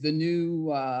 is the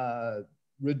new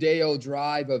Rodeo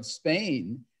Drive of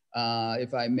Spain,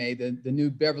 if I may, the new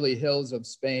Beverly Hills of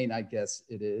Spain, I guess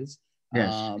it is.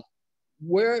 Yes.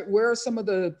 Where are some of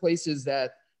the places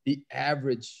that the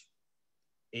average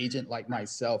agent like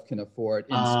myself can afford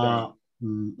in Spain?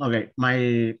 Okay,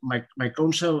 my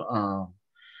counsel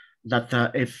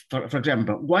that if, for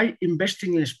example, why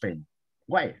investing in Spain?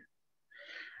 Why?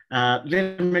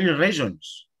 There are many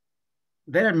reasons.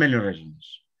 There are many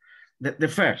reasons. The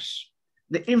first,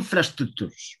 the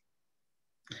infrastructures.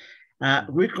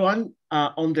 We're going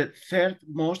on the third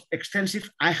most extensive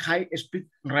high-speed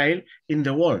rail in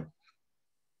the world,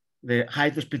 the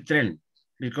high-speed train,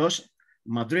 because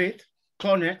Madrid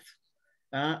connects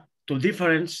to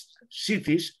different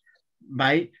cities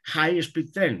by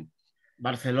high-speed train.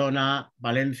 Barcelona,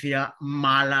 Valencia,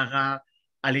 Málaga,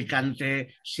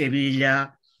 Alicante,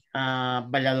 Sevilla,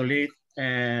 Valladolid,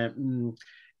 in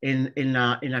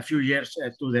a few years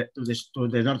to the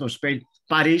north of Spain,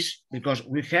 Paris, because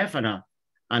we have a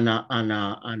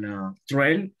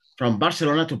train from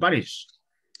Barcelona to Paris.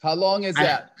 How long is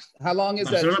that? How long is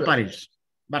Barcelona, that trip? Paris.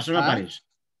 Barcelona, Paris.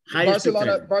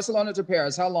 Barcelona to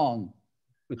Paris. How long?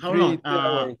 How long?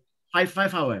 5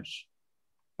 hours.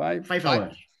 5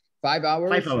 hours. 5 hours?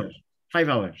 5 hours. 5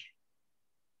 hours.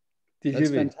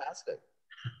 That's fantastic.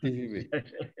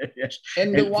 Yes.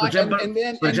 And the wine, and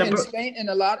then in Spain, and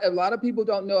a lot of people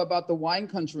don't know about the wine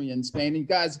country in Spain. And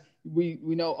guys, we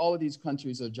know all of these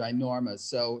countries are ginormous,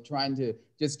 so trying to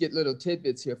just get little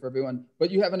tidbits here for everyone.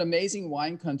 But you have an amazing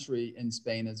wine country in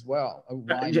Spain as well, a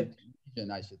wine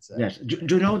region, I should say. Yes.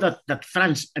 Do you know that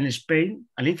France and Spain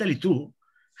and Italy too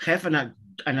have an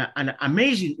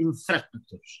amazing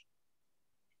infrastructures?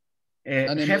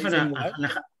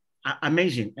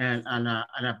 Amazing and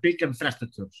a big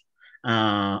infrastructures.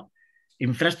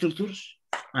 Infrastructures,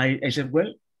 I said,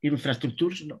 well,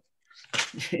 infrastructures, no.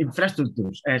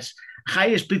 Infrastructures, it's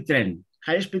high-speed train.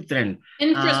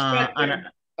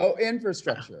 Infrastructure.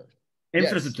 Infrastructure.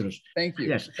 Infrastructures. Yes. Thank you.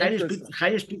 Yes,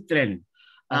 high-speed train.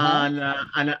 And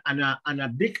a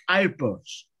big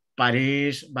airports,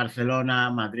 Paris,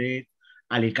 Barcelona, Madrid,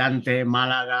 Alicante,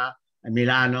 Málaga,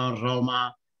 Milano,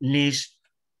 Roma, Nice.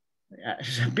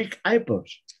 Big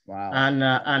airports. Wow.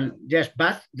 And yes,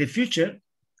 but the future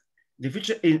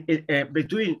in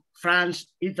between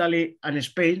France, Italy, and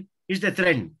Spain is the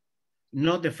train,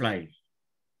 not the flight.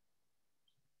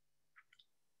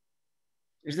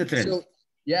 It's the train. So,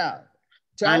 yeah.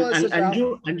 Tell us about...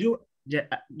 you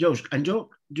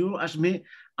asked me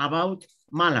about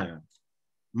Malaga.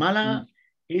 Malaga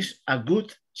is a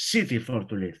good city for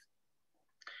to live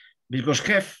because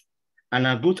have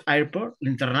a good airport,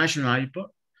 international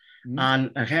airport,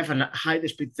 and have a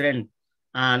high-speed train.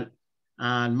 And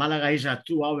Malaga is at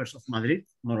 2 hours of Madrid,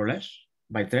 more or less,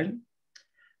 by train.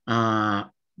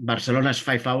 Barcelona is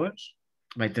 5 hours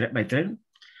by train.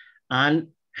 And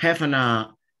have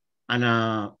a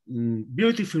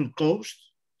beautiful coast,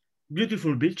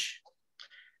 beautiful beach.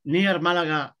 Near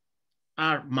Malaga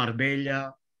are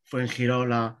Marbella,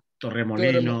 Fuengirola,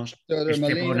 Torremolinos,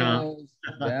 Estepona.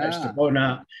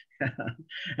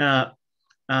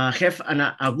 Have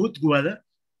a good weather,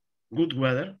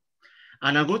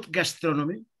 and a good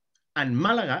gastronomy. And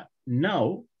Malaga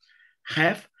now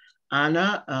have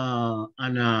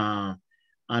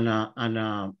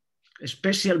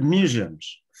special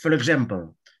museums. For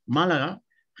example, Malaga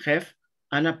have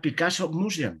a Picasso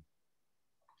museum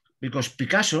because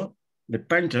Picasso, the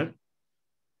painter,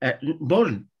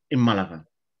 born in Malaga.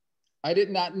 I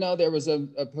did not know there was a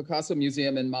Picasso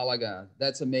museum in Malaga.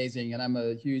 That's amazing, and I'm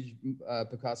a huge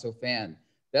Picasso fan.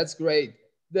 That's great.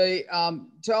 They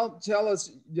tell us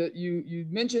that you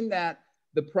mentioned that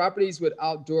the properties with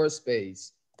outdoor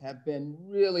space have been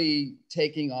really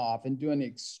taking off and doing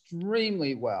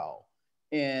extremely well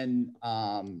in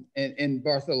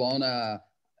Barcelona.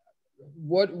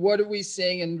 What are we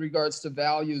seeing in regards to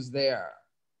values there?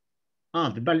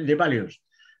 The values.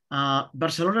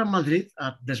 Barcelona and Madrid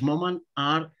at this moment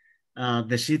are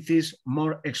the cities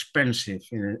more expensive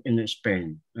in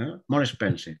Spain, more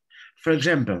expensive. For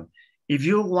example, if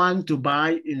you want to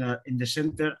buy in the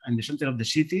center of the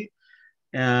city,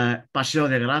 Paseo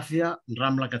de Gracia,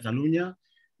 Rambla Catalunya,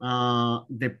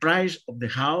 the price of the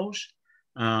house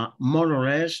more or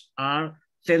less are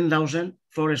 10,000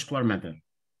 for a square meter.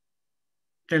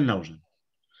 10,000.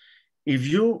 If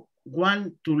you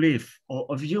want to live,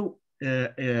 or if you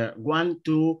want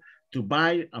to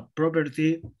buy a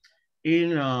property in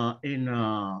the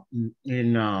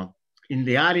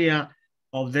area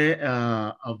of the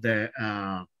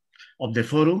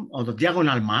Forum, of the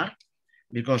Diagonal Mar,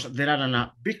 because there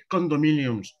are big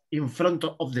condominiums in front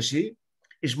of the sea,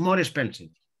 is more expensive.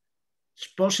 It's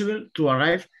possible to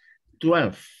arrive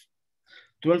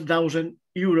 12,000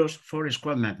 euros for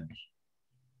square meters.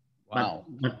 Wow.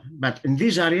 But in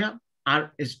this area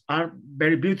are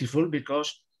very beautiful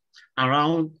because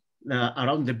around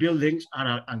the buildings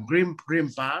are green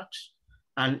parks,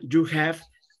 and you have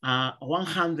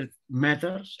 100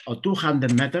 meters or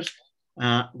 200 meters,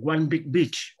 one big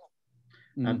beach,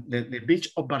 the beach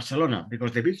of Barcelona,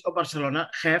 because the beach of Barcelona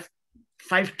have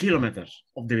 5 kilometers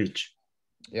of the beach.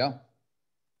 Yeah.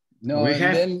 No,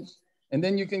 and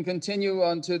then you can continue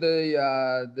on to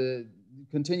the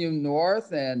continue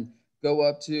north and go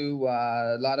up to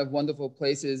a lot of wonderful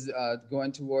places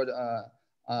going toward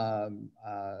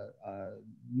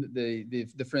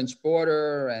the French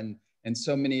border and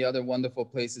so many other wonderful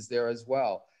places there as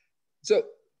well. So,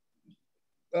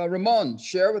 Ramon,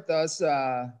 share with us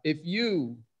if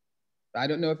you, I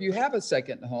don't know if you have a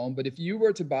second home, but if you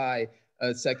were to buy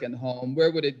a second home,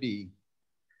 where would it be?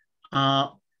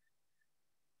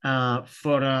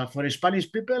 For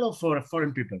Spanish people or for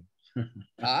foreign people?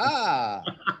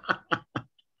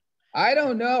 I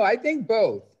don't know. I think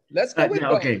both. Let's go with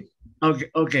both.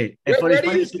 Okay. Where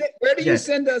do you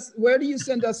send us? Where do you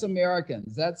send us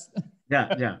Americans? That's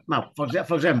yeah. Now, for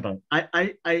example,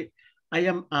 I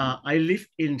live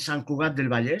in Sant Cugat del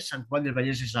Vallès. Sant Cugat del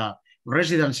Vallès is a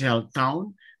residential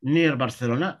town near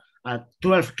Barcelona at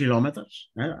 12 kilometers,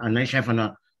 and I have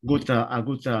a good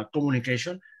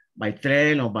communication by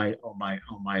train or by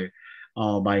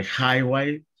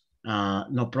highway,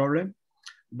 no problem.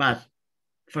 But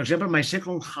for example, my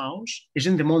second house is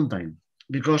in the mountain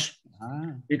because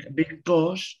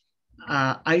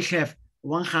I have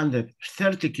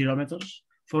 130 kilometers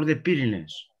for the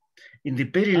Pyrenees. In the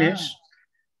Pyrenees,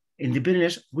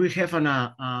 we have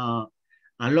a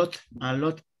lot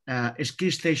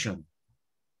ski station,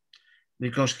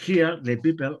 because here the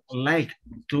people like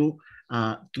to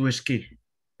ski.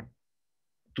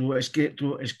 To ski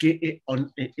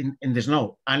in the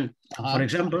snow, and for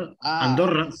example,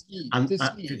 Andorra,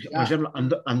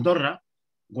 Andorra,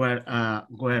 where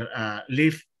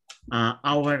live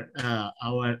our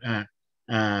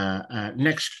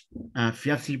next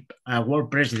world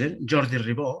president, Jordi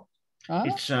Ribó.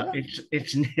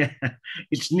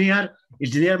 It's near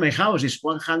my house. It's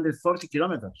 140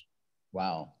 kilometers.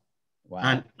 Wow.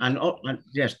 And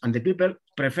yes, and the people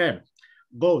prefer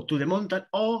go to the mountain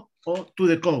or to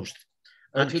the coast.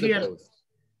 And here,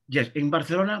 yes, in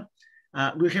Barcelona,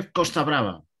 we have Costa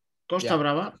Brava. Costa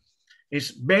Brava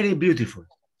is very beautiful,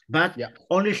 but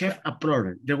only have a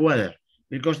problem, the weather,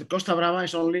 because the Costa Brava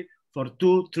is only for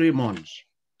 2-3 months,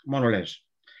 more or less.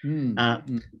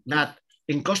 That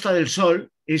in Costa del Sol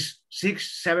is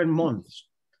 6-7 months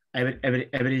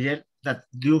every year that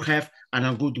you have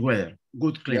a good weather,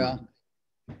 good climate. Yeah.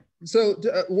 So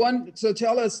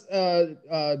tell us,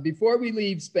 before we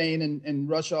leave Spain and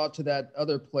rush off to that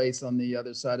other place on the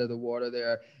other side of the water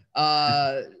there,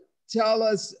 tell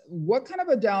us what kind of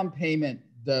a down payment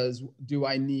do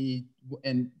I need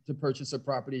to purchase a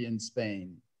property in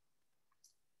Spain?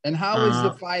 And how is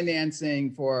the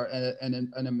financing for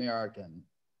an American?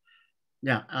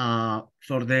 Yeah,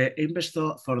 for the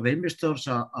investors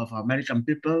of American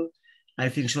people, I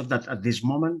think so that at this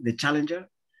moment the challenger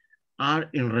are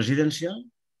in residential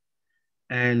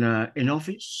and in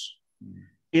office,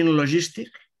 in logistic,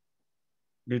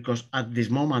 because at this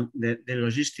moment the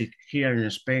logistic here in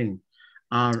Spain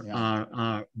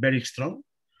are very strong,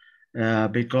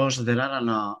 because there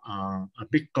are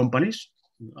big companies,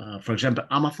 for example,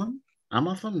 Amazon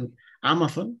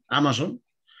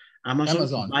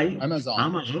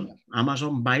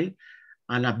buy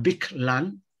and a big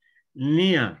land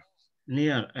near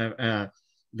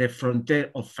the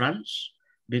frontier of France,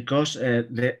 because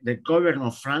the government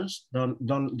of France don't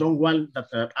want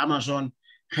that Amazon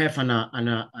have a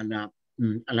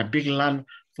big land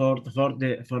for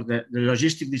the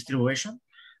logistic distribution,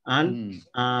 and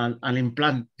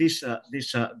implant this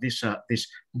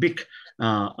big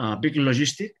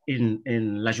logistic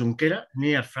in La Jonquera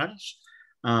near France,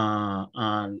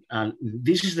 and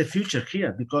this is the future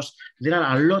here, because there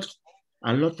are a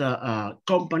lot of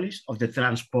companies of the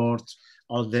transport,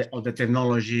 of the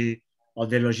technology, of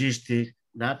the logistic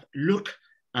that look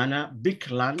at a big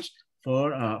lands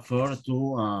for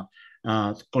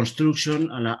construction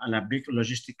and a big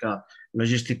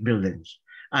logistic buildings.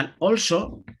 And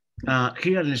also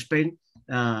here in Spain,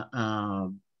 a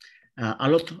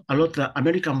lot of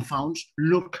American funds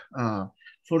look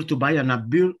for to buy and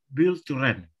build to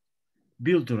rent.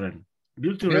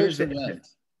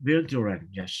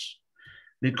 Yes.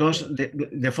 Because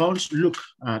the funds look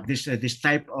this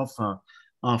type of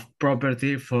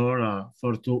property for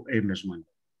to investment.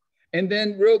 And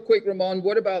then real quick, Ramon,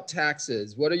 what about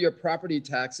taxes? What are your property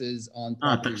taxes on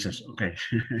property? Taxes, okay.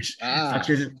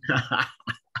 Taxes,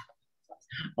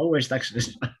 always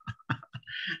taxes.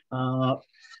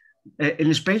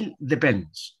 In Spain,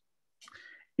 depends.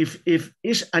 If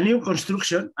it's a new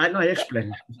construction, I know I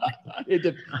explained. It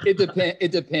depends.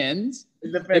 It depends.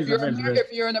 If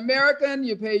you're an American,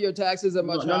 you pay your taxes a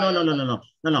much higher.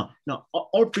 No.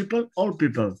 All people.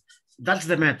 That's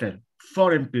the matter.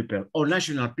 Foreign people or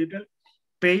national people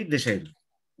pay the same.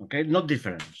 Okay, not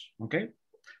difference. Okay,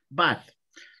 but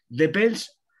depends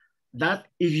that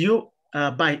if you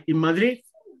buy in Madrid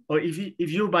or if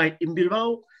you buy in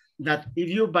Bilbao, that if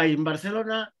you buy in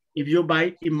Barcelona, if you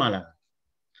buy in Malaga.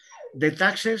 The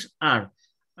taxes are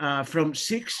from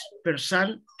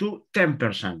 6% to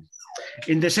 10%.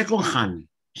 In the second hand,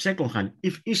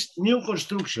 if it's new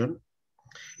construction,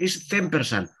 it's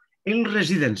 10%. In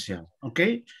residential,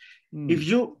 okay? If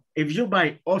you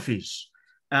buy office,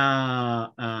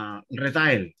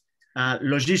 retail,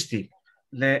 logistic,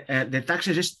 the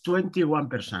taxes is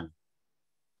 21%.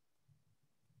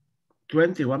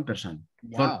 21%.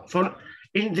 Wow. For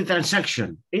in the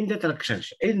transaction.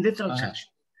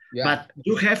 Yeah. But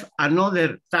you have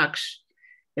another tax,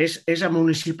 is a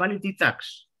municipality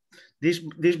tax. This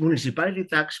municipality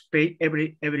tax pay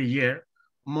every year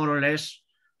more or less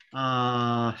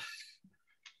 1%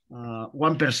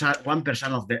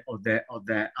 of the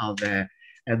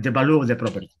value of the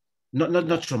property.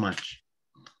 Not so much.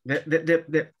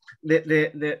 The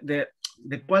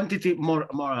quantity more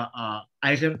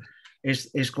higher is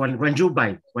when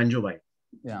you buy.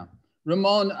 Yeah.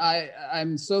 Ramon,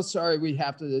 I'm so sorry we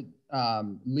have to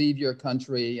leave your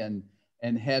country and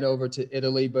head over to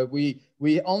Italy, but we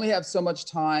only have so much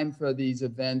time for these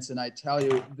events, and I tell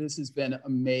you, this has been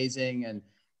amazing and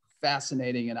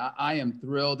fascinating, and I am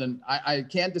thrilled, and I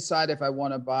can't decide if I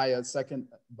want to buy a second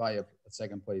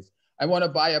place. I want to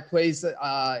buy a place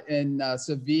in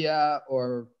Sevilla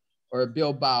or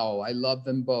Bilbao. I love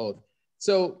them both.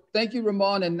 So thank you,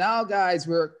 Ramon. And now, guys,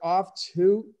 we're off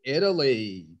to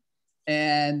Italy.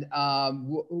 And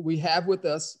we have with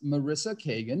us Marissa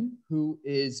Kagan, who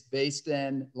is based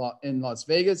in Las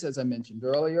Vegas, as I mentioned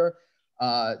earlier.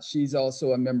 She's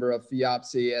also a member of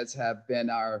FIAPSI, as have been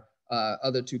our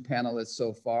other two panelists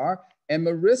so far. And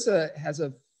Marissa has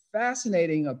a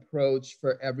fascinating approach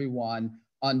for everyone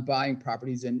on buying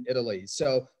properties in Italy.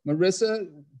 So Marissa,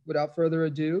 without further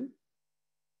ado.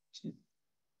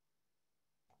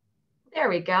 There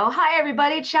we go. Hi,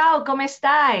 everybody. Ciao, come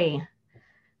stai?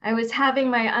 I was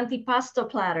having my antipasto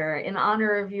platter in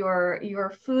honor of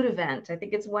your food event. I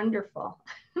think it's wonderful.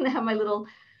 And I have my little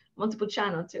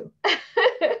Montepulciano too.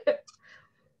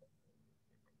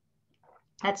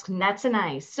 That's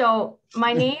nice. So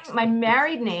my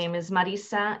married name is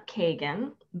Marissa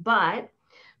Kagan, but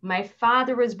my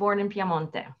father was born in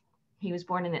Piemonte. He was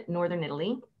born in northern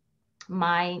Italy.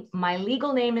 My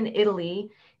legal name in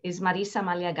Italy is Marissa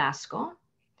Magliagasco.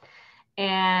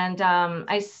 And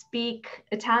I speak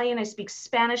Italian, I speak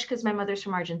Spanish because my mother's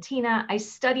from Argentina. I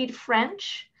studied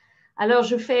French. Alors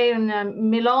je fais un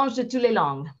mélange de toutes les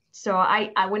langues. So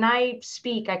when I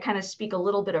speak, I kind of speak a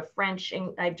little bit of French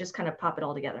and I just kind of pop it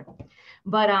all together.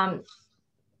 But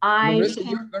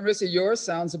Marissa, yours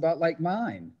sounds about like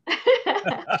mine.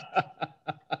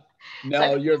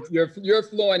 No, you're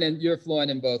fluent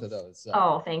in both of those. So.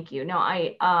 Oh, thank you. No,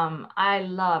 I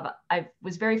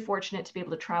was very fortunate to be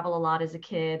able to travel a lot as a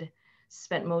kid,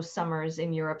 spent most summers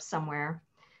in Europe somewhere.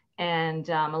 And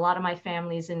a lot of my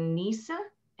family's in Nice,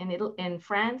 in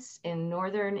France, in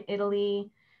northern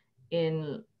Italy,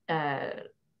 in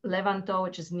Levanto,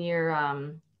 which is near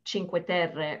Cinque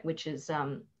Terre, which is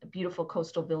beautiful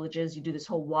coastal villages. You do this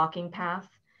whole walking path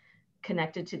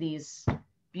connected to these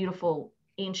beautiful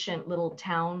ancient little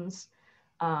towns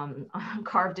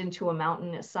carved into a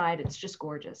mountain side. It's just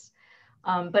gorgeous.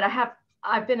 But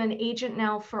I've been an agent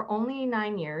now for only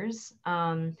 9 years.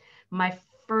 My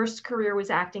first career was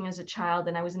acting as a child,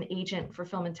 and I was an agent for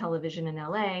film and television in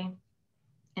LA.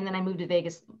 And then I moved to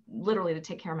Vegas literally to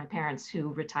take care of my parents who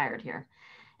retired here.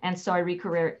 And so I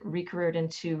re-careered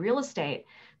into real estate,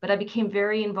 but I became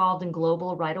very involved in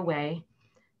global right away.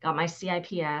 Got my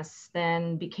CIPS,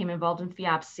 then became involved in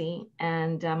FIAPSI.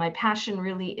 And my passion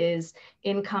really is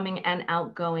incoming and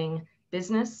outgoing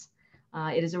business.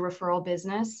 It is a referral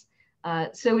business.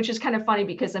 So which is kind of funny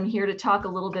because I'm here to talk a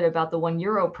little bit about the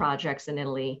 €1 projects in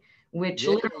Italy, which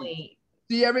literally.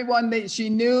 See, everyone, she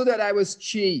knew that I was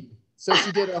cheap. So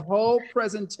she did a whole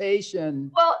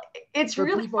presentation. Well, it's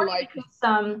really funny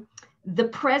because the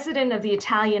president of the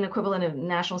Italian equivalent of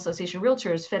National Association of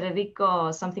Realtors,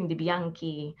 Federico something Di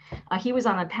Bianchi, he was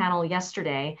on a panel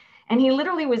yesterday, And he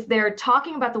literally was there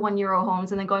talking about the €1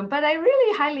 homes and then going, but I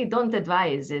really highly don't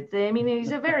advise it. I mean, it's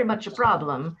very much a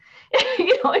problem.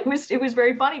 It was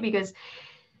very funny because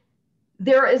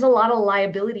there is a lot of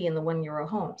liability in the €1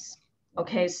 homes.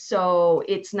 Okay, so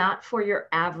it's not for your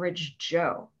average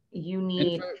Joe. You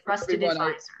need trusted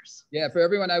advisors. For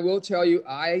everyone, I will tell you,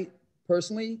 I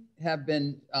personally have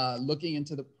been looking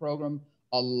into the program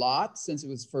a lot since it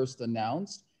was first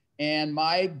announced. And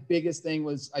my biggest thing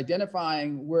was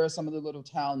identifying where some of the little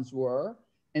towns were,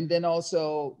 and then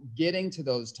also getting to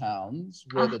those towns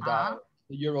where the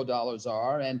euro dollars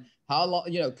are, and how long,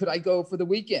 could I go for the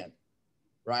weekend,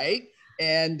 right?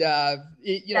 And, That's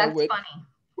funny.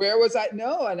 Where was I?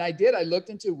 No, and I did. I looked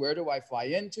into where do I fly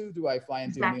into? Do I fly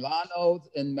into Milano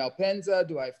and Malpensa?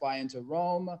 Do I fly into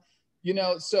Rome?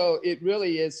 So it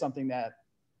really is something that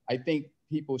I think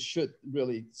people should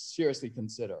really seriously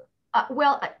consider.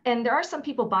 And there are some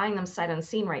people buying them sight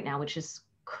unseen right now, which is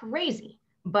crazy.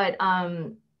 But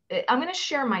I'm going to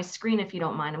share my screen if you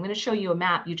don't mind. I'm going to show you a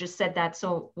map. You just said that,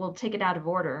 so we'll take it out of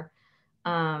order.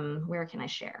 Where can I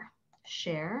share?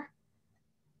 Share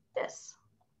this.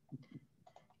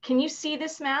 Can you see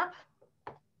this map?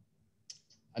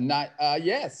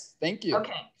 Yes, thank you.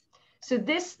 Okay, so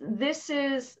this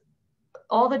is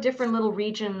all the different little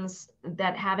regions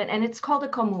that have it, and it's called a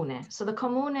comune. So the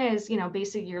comune is,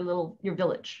 basically your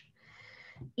village.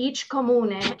 Each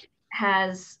comune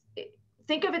has,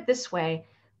 think of it this way,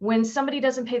 when somebody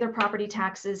doesn't pay their property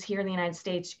taxes here in the United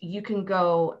States, you can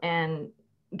go and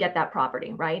get that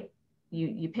property, right?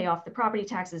 You pay off the property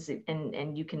taxes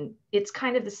and you can, it's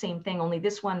kind of the same thing, only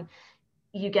this one,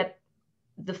 you get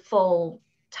the full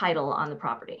title on the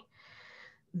property.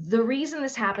 The reason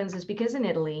this happens is because in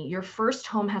Italy, your first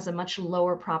home has a much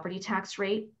lower property tax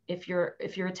rate if you're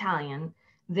Italian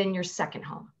than your second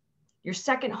home. Your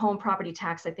second home property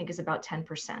tax, I think, is about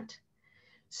 10%.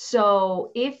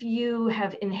 So if you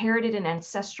have inherited an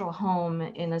ancestral home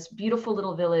in this beautiful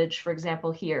little village, for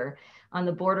example, here on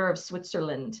the border of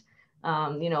Switzerland,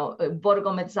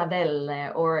 Borgo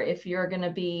Mezzavelle, or if you're going to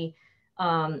be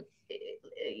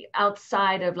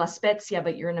outside of La Spezia,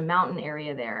 but you're in a mountain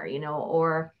area there,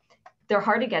 or they're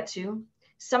hard to get to.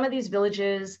 Some of these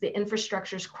villages, the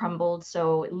infrastructure's crumbled.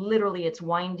 So literally it's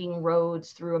winding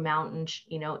roads through a mountain,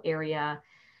 area.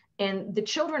 And the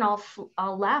children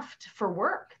all left for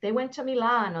work. They went to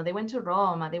Milano, they went to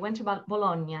Roma, they went to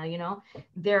Bologna,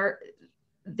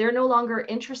 they're no longer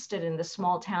interested in the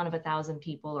small town of 1,000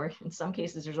 people, or in some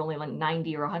cases, there's only like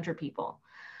 90 or 100 people.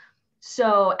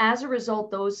 So as a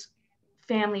result, those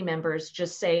family members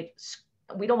just say,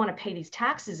 we don't want to pay these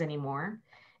taxes anymore.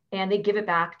 And they give it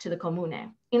back to the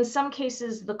comune. In some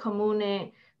cases, the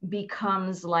comune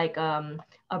becomes like a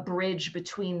bridge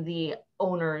between the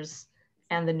owners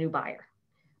and the new buyer.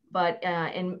 But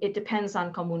and it depends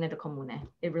on comune to comune.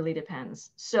 It really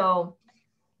depends. So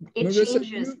it Marissa,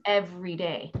 changes every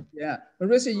day. Yeah.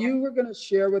 Marissa, you were going to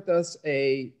share with us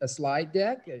a slide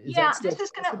deck.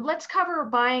 Let's cover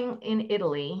buying in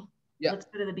Italy. Yeah. Let's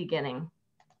go to the beginning.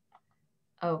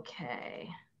 Okay.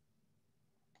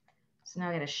 So now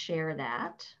I got to share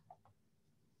that.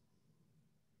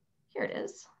 Here it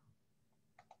is.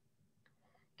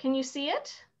 Can you see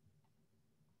it?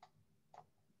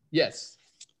 Yes.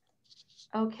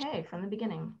 Okay, from the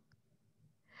beginning.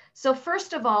 So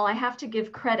first of all, I have to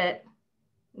give credit.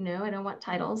 No, I don't want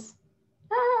titles.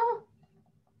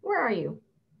 Where are you?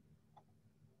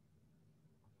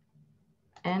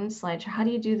 End slideshow. How do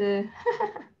you do the?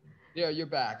 Yeah, you're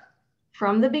back.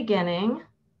 From the beginning,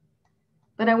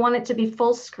 but I want it to be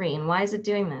full screen. Why is it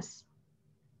doing this?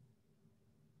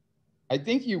 I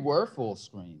think you were full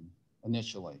screen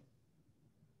initially.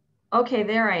 Okay,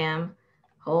 there I am.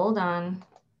 Hold on.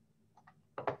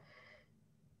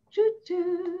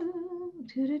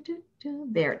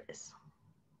 There it is.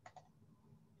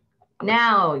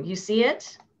 Now, you see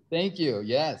it? Thank you,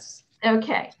 yes.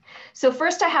 Okay, so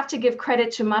first I have to give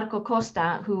credit to Marco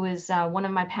Costa, who is one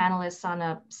of my panelists on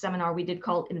a seminar we did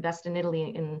called Invest in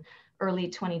Italy in early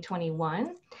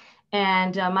 2021.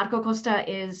 And Marco Costa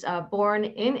is born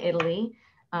in Italy,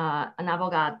 an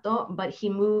avvocato, but he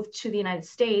moved to the United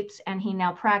States and he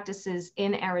now practices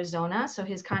in Arizona. So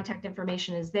his contact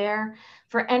information is there.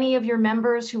 For any of your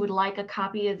members who would like a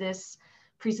copy of this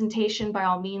presentation, by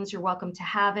all means, you're welcome to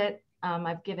have it.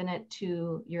 I've given it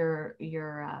to your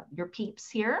peeps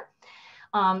here.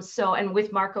 And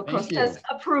with Marco Costa's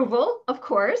approval, of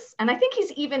course, and I think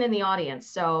he's even in the audience.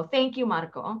 So thank you,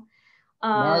 Marco.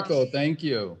 Marco, thank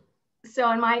you. So,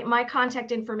 and my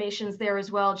contact information is there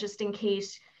as well, just in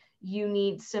case you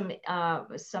need some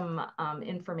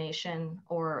information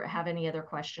or have any other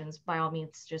questions. By all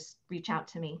means, just reach out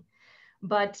to me.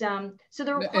 But so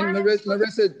the and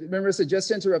Marissa, just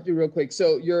to interrupt you real quick.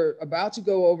 So you're about to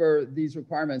go over these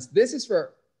requirements. This is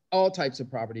for all types of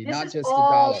property, this not is just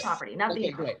all the dollar property, not okay,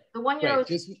 the great. The 1 euro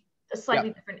is a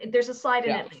slightly different. There's a slide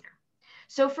in it later.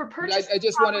 So for purchase, I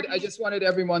just wanted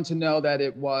everyone to know that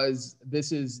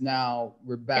this is now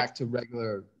we're back to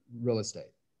regular real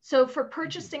estate. So for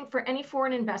purchasing, for any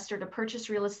foreign investor to purchase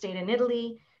real estate in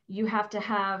Italy, you have to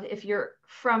have, if you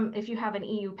have an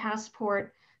EU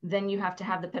passport, then you have to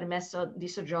have the permesso di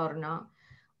soggiorno,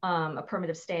 a permit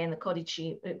of stay, and the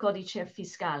codice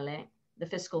fiscale, the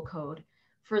fiscal code.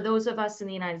 For those of us in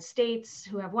the United States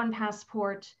who have one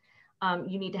passport,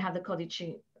 you need to have the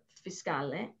codice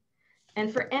fiscale.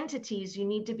 And for entities, you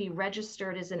need to be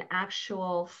registered as an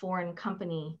actual foreign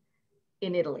company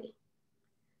in Italy.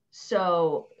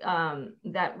 So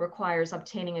that requires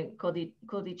obtaining a codice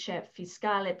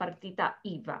fiscale partita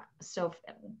IVA. So,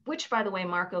 which by the way,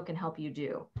 Marco can help you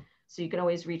do. So you can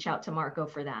always reach out to Marco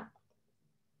for that.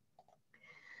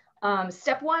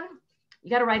 Step 1, you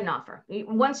got to write an offer.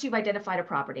 Once you've identified a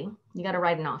property, you got to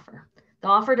write an offer. The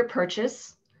offer to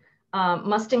purchase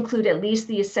must include at least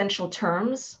the essential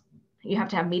terms. You have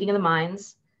to have meeting of the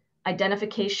minds,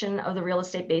 identification of the real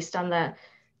estate based on the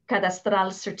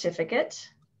cadastral certificate,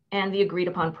 and the agreed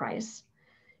upon price.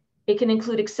 It can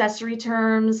include accessory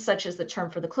terms such as the term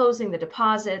for the closing, the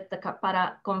deposit, the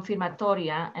capara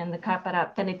confirmatoria, and the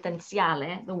capara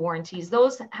penitenziale, the warranties.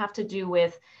 Those have to do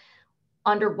with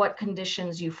under what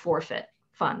conditions you forfeit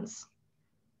funds.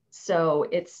 So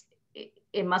it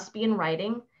must be in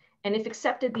writing, and if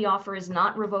accepted, the offer is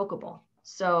not revocable.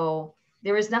 So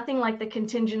there is nothing like the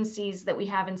contingencies that we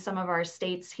have in some of our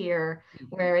states here,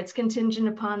 where it's contingent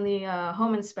upon the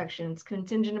home inspection, it's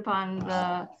contingent upon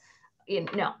the,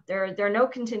 no, there are no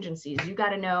contingencies. You got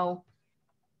to know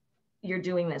you're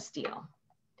doing this deal.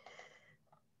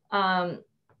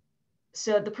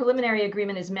 So the preliminary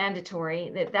agreement is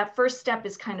mandatory. That first step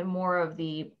is kind of more of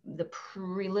the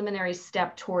preliminary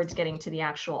step towards getting to the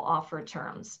actual offer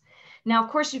terms. Now,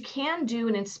 of course, you can do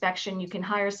an inspection. You can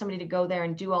hire somebody to go there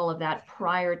and do all of that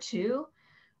prior to,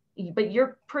 but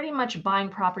you're pretty much buying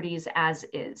properties as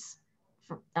is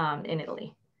in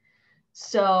Italy.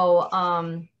 So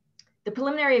the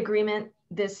preliminary agreement,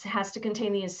 this has to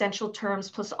contain the essential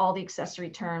terms plus all the accessory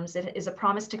terms. It is a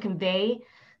promise to convey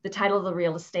the title of the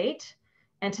real estate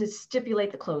and to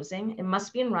stipulate the closing. It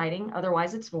must be in writing,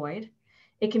 otherwise it's void.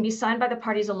 It can be signed by the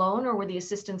parties alone or with the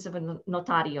assistance of a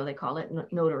notario, they call it,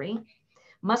 notary.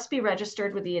 Must be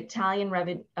registered with the Italian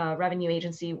Revenue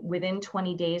Agency within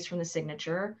 20 days from the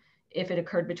signature if it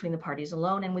occurred between the parties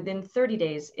alone, and within 30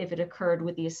 days if it occurred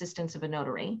with the assistance of a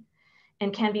notary,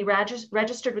 and can be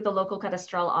registered with the local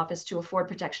cadastral office to afford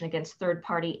protection against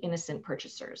third-party innocent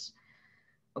purchasers.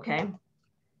 Okay?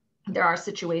 There are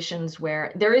situations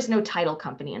where there is no title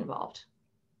company involved.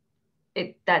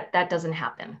 That doesn't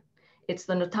happen. It's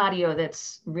the notario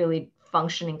that's really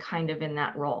functioning kind of in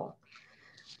that role.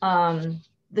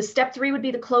 The step 3 would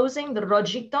be the closing, the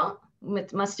rogito.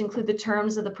 It must include the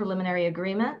terms of the preliminary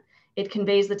agreement. It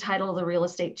conveys the title of the real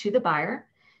estate to the buyer.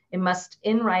 It must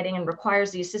in writing and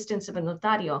requires the assistance of a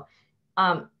notario.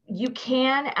 You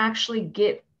can actually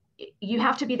you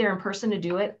have to be there in person to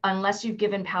do it unless you've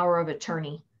given power of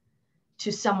attorney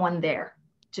to someone there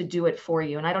to do it for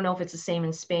you. And I don't know if it's the same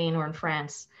in Spain or in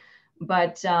France,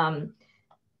 but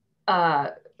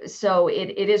so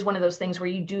it is one of those things where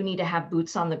you do need to have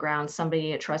boots on the ground,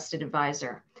 somebody, a trusted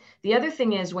advisor. The other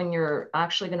thing is when you're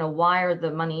actually going to wire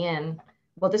the money in,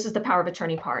 well, this is the power of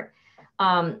attorney part.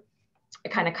 I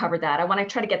kind of covered that. I want to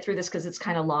try to get through this because it's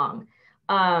kind of long.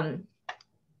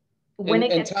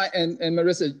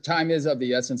 Marissa, time is of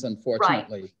the essence,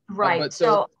 unfortunately. Right. But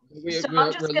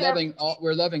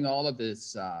we're loving all of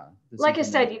this. Like I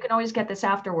said, you can always get this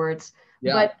afterwards.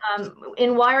 Yeah. But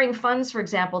in wiring funds, for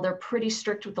example, they're pretty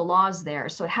strict with the laws there.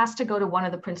 So it has to go to one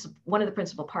of the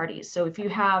principal parties. So if you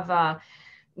have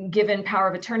given power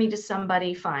of attorney to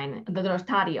somebody, fine. The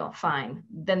notario, fine.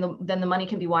 Then the money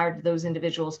can be wired to those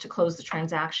individuals to close the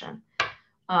transaction.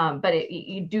 But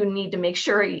you do need to make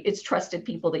sure it's trusted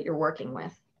people that you're working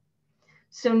with.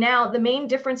 So now the main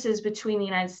differences between the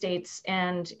United States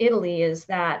and Italy is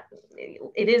that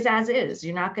it is as is.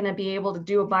 You're not going to be able to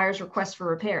do a buyer's request for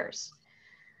repairs.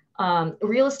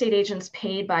 Real estate agents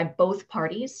paid by both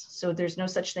parties. So there's no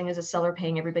such thing as a seller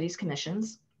paying everybody's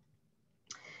commissions.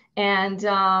 And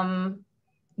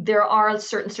there are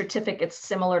certain certificates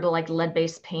similar to like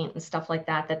lead-based paint and stuff like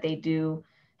that that they do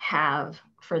have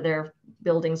for their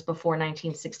buildings before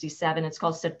 1967. It's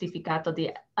called Certificato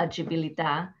di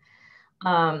Agibilità.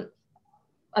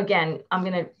 Again, I'm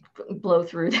going to blow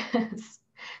through this.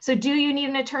 So do you need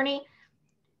an attorney?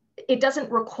 it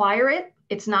doesn't require it.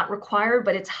 It's not required,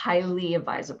 but it's highly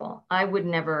advisable. I would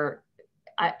never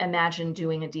imagine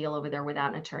doing a deal over there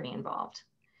without an attorney involved.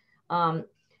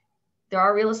 There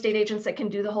are real estate agents that can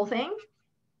do the whole thing.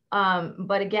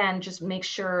 But again, just make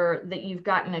sure that you've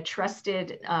gotten a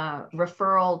trusted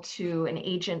referral to an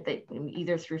agent that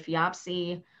either through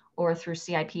FIAPSI or through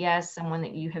CIPS, someone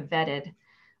that you have vetted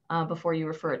before you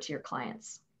refer it to your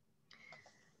clients.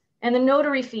 And the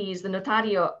notary fees, the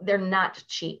notario, they're not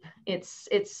cheap.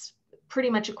 It's pretty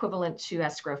much equivalent to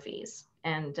escrow fees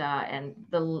and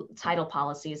the title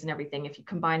policies and everything. If you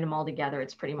combine them all together,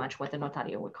 it's pretty much what the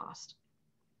notario would cost.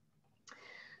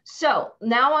 So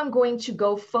now I'm going to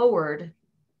go forward.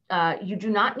 You do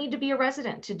not need to be a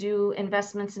resident to do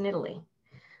investments in Italy.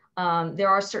 There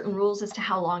are certain rules as to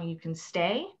how long you can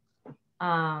stay.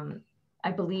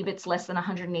 I believe it's less than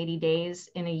 180 days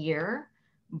in a year,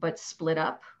 but split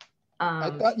up.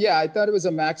 I thought it was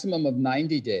a maximum of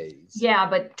 90 days. Yeah,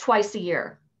 but twice a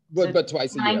year. But, so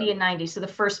twice a 90 year. 90 and 90. So the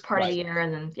first part of the year,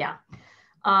 and then yeah.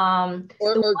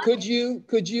 Or could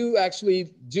you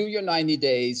actually do your 90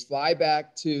 days, fly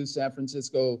back to San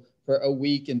Francisco for a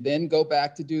week, and then go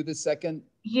back to do the second?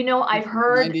 You know, I've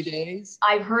heard 90 days.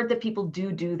 I've heard that people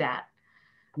do that.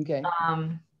 Okay.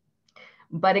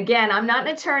 But again, I'm not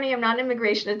an attorney. I'm not an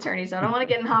immigration attorney, so I don't want to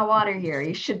get in hot water here.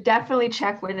 You should definitely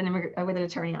check with an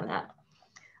attorney on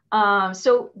that.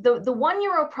 So the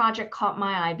 €1 project caught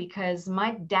my eye because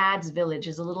my dad's village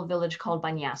is a little village called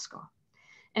Bagnasco.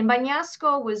 And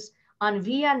Bagnasco was on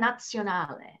Via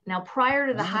Nazionale. Now, prior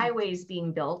to the highways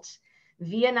being built,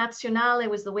 Via Nazionale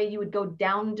was the way you would go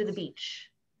down to the beach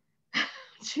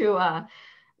to a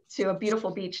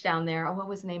beautiful beach down there. Oh, what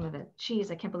was the name of it?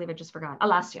 Jeez, I can't believe I just forgot.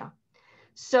 Alassio.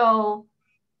 So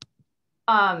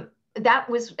that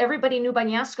was, everybody knew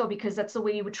Bagnasco because that's the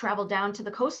way you would travel down to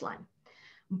the coastline.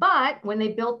 But when they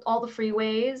built all the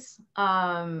freeways,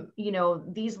 you know,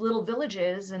 these little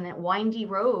villages and windy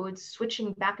roads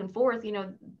switching back and forth, you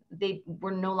know, they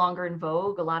were no longer in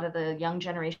vogue. A lot of the young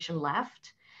generation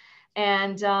left.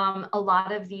 And a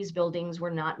lot of these buildings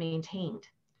were not maintained.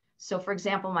 So for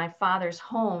example, my father's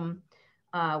home,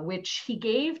 which he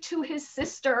gave to his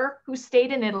sister who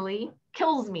stayed in Italy,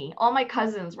 kills me. All my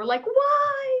cousins were like,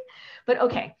 why? But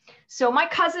okay, so my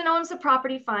cousin owns the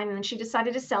property, fine, and then she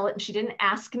decided to sell it, and she didn't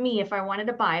ask me if I wanted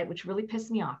to buy it, which really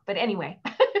pissed me off. But anyway,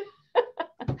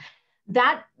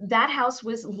 that house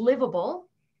was livable,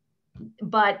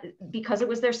 but because it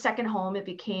was their second home, it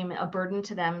became a burden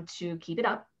to them to keep it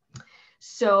up.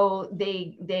 So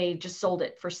they just sold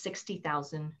it for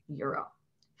 €60,000.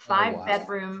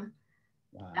 5-bedroom.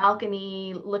 Wow.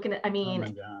 Balcony, looking at, I mean, oh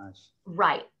my gosh.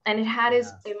 Right. And it had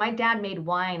my dad made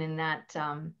wine in that,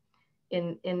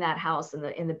 in that house,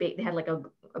 they had like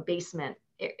a basement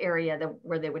area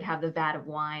where they would have the vat of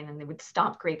wine and they would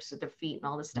stomp grapes with their feet and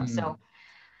all this stuff. So,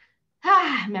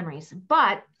 memories.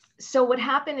 But so what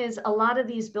happened is a lot of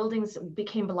these buildings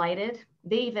became blighted.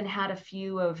 They even had a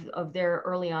few of their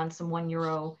early on, some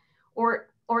 €1,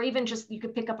 or even just, you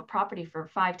could pick up a property for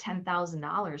 $5,000,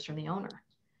 $10,000 from the owner.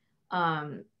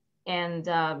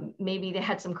 Maybe they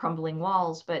had some crumbling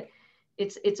walls, but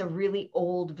it's a really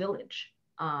old village.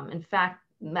 In fact,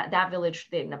 that village,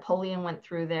 Napoleon went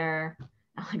through there,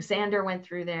 Alexander went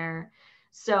through there.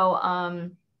 So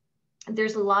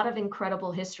there's a lot of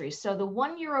incredible history. So the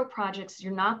 €1 projects,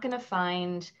 you're not going to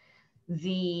find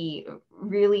the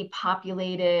really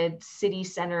populated city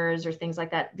centers or things like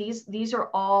that. These are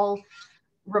all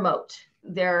remote.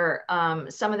 They're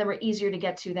some of them are easier to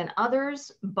get to than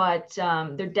others, but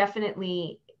they're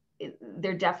definitely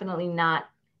not.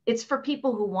 It's for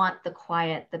people who want the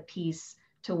quiet, the peace,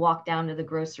 to walk down to the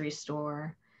grocery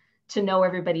store, to know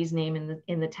everybody's name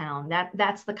in the town.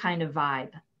 That's the kind of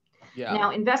vibe. Yeah.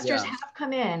 Now, investors have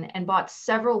come in and bought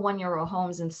several €1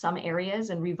 homes in some areas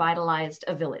and revitalized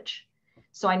a village.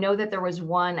 So I know that there was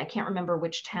one, I can't remember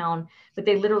which town, but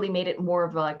they literally made it more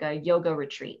of like a yoga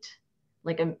retreat.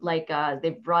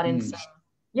 They brought in some,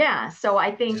 so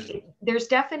I think there's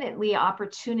definitely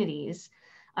opportunities.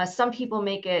 Some people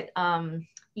make it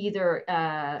either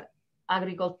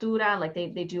agricultura, like they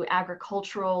do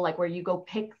agricultural, like where you go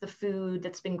pick the food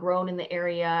that's been grown in the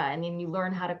area and then you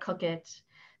learn how to cook it,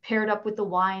 paired up with the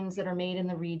wines that are made in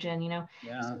the region, you know.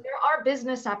 Yeah. So there are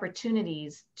business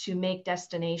opportunities to make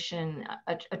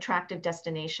attractive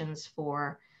destinations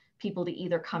for people to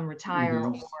either come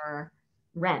retire or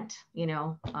rent, you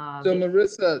know. So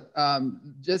Marissa,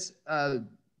 just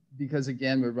because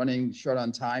again, we're running short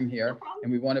on time here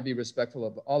and we want to be respectful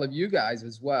of all of you guys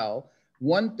as well.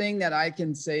 One thing that I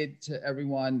can say to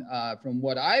everyone from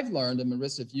what I've learned, and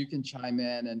Marissa, if you can chime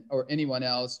in or anyone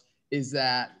else, is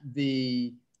that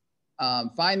the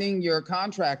finding your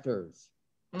contractors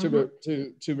to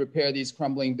repair these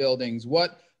crumbling buildings.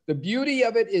 The beauty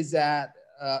of it is that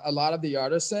a lot of the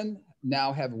artisans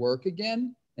now have work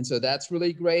again. And so that's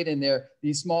really great. And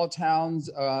these small towns,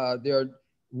 they're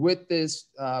with this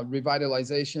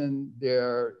revitalization,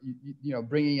 they're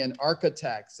bringing in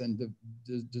architects and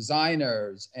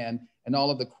designers and all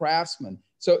of the craftsmen.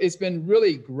 So it's been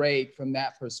really great from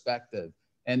that perspective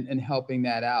and helping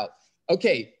that out.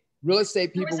 Okay, real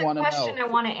estate people want to know. There's a question I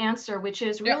want to answer, which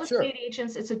is real estate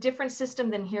agents, it's a different system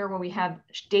than here where we have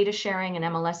data sharing and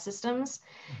MLS systems.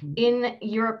 In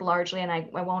Europe largely, and I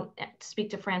won't speak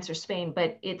to France or Spain,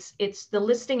 but it's the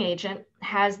listing agent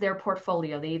has their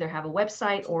portfolio. They either have a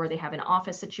website or they have an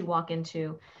office that you walk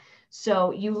into.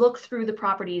 So you look through the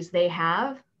properties they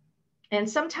have, and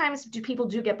sometimes people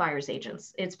do get buyer's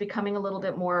agents. It's becoming a little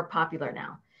bit more popular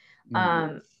now.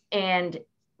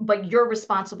 But you're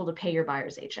responsible to pay your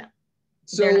buyer's agent.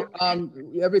 So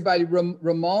everybody,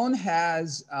 Ramon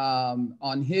has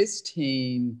on his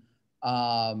team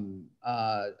who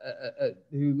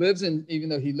lives in, even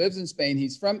though he lives in Spain,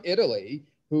 he's from Italy,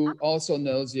 who also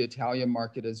knows the Italian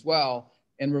market as well.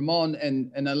 And Ramon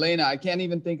and Elena, I can't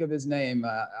even think of his name.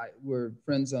 We're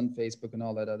friends on Facebook and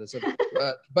all that other stuff.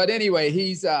 But anyway,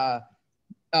 he's a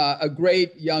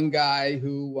great young guy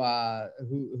who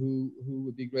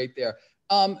would be great there.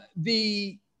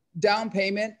 The down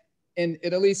payment in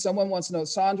Italy, someone wants to know,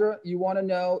 Sandra, you want to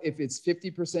know if it's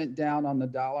 50% down on the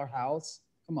dollar house?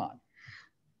 Come on.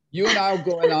 You and I will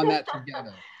go in on that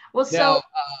together. Well, so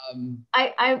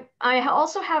I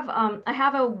also have I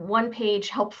have a one-page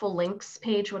helpful links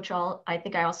page, which I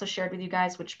think I also shared with you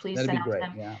guys, which please send out to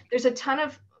them. Yeah. There's a ton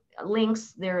of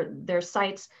links. Their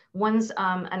sites. One's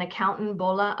an accountant,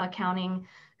 Bola Accounting,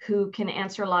 who can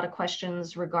answer a lot of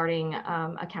questions regarding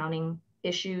accounting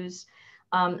issues.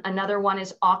 Another one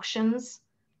is auctions.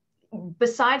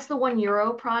 Besides the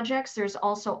 €1 projects, there's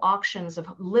also auctions of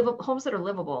homes that are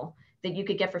livable that you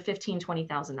could get for $15,000,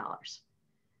 $20,000.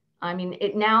 I mean,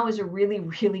 it now is a really,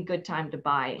 really good time to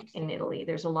buy in Italy.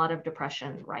 There's a lot of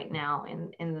depression right now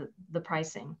in the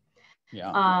pricing.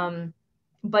 Yeah.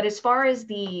 But as far as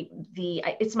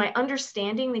it's my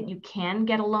understanding that you can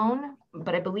get a loan,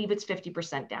 but I believe it's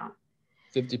 50% down.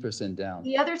 50% down.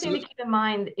 The other thing to keep in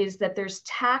mind is that there's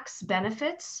tax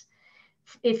benefits.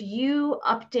 If you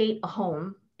update a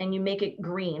home and you make it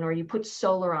green, or you put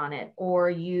solar on it, or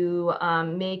you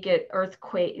make it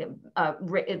earthquake,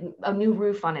 a new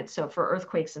roof on it, so for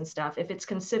earthquakes and stuff, if it's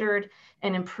considered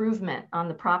an improvement on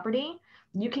the property,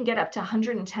 you can get up to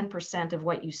 110% of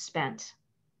what you spent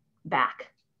back.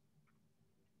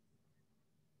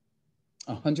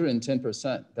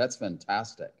 110%, that's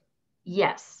fantastic.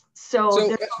 Yes. So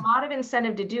there's a lot of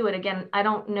incentive to do it. Again, I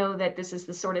don't know that this is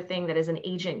the sort of thing that as an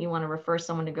agent, you want to refer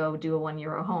someone to go do a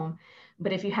 €1 home.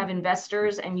 But if you have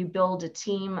investors and you build a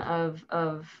team of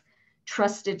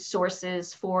trusted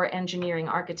sources for engineering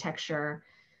architecture,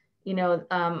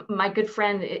 my good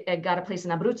friend got a place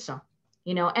in Abruzzo,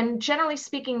 and generally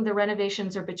speaking, the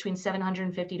renovations are between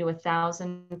 750 to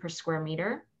 1,000 per square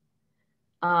meter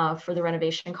for the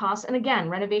renovation costs. And again,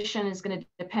 renovation is going to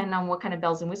depend on what kind of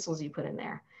bells and whistles you put in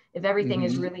there. If everything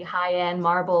is really high end,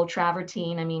 marble,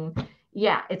 travertine, I mean,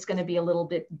 yeah, it's going to be a little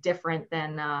bit different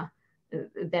than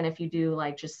if you do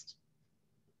like just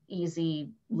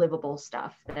easy livable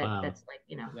stuff that's like,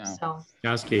 so.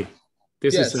 Yaski,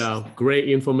 this is great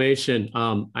information.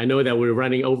 I know that we're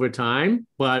running over time,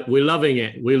 but we're loving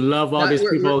it. We love all these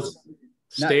people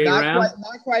stay around.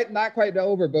 Not quite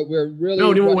over, but we're really.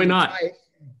 No, we're not. High.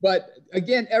 But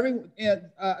again,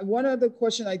 one other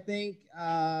question I think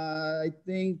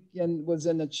was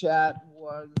in the chat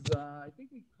was I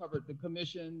think we covered the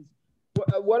commissions.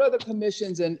 What are the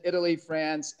commissions in Italy,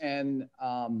 France, and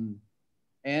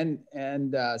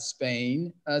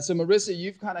Spain? So Marissa,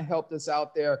 you've kind of helped us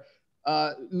out there.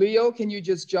 Leo, can you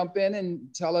just jump in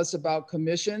and tell us about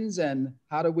commissions and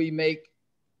how can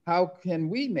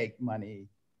we make money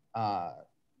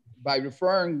by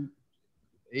referring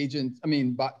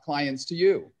clients to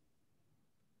you?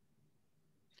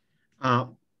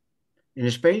 In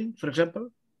Spain, for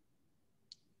example?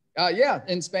 Yeah,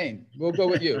 in Spain. We'll go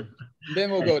with you.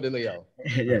 Then we'll go to Leo.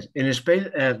 Yes, in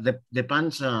Spain,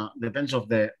 depends of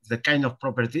the kind of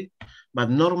property, but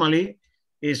normally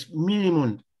is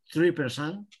minimum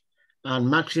 3% and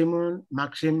maximum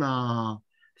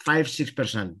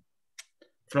 5-6%.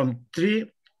 From 3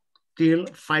 till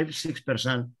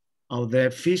 5-6% of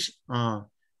the fees of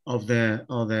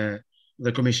the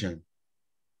commission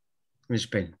in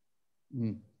Spain.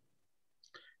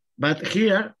 But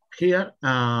here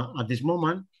at this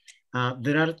moment,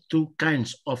 there are two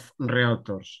kinds of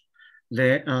realtors.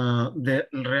 the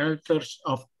realtors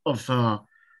of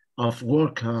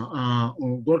work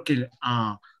working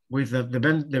with the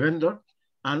vendor,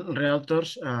 and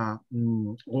realtors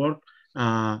work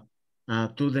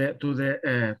to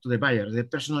the buyer, the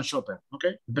personal shopper.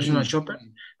 Okay, personal shopper,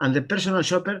 and the personal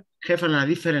shopper have a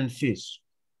different fees.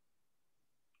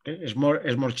 Okay, it's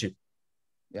more cheap.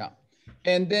 Yeah,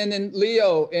 and then in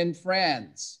Leo in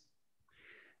France.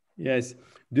 Yes,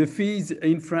 the fees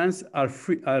in France are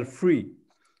free.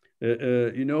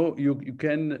 You know, you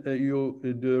can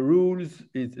the rules,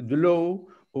 the law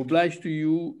oblige to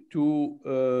you to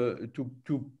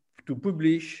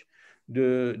publish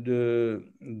the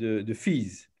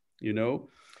fees, you know,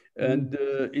 and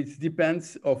it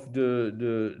depends of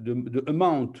the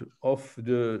amount of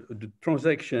the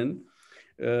transaction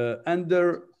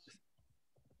under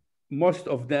most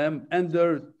of them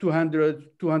under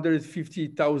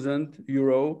 250,000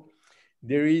 euro.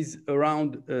 There is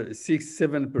around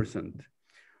 6-7%,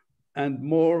 and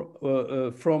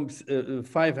more from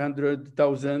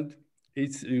 500,000,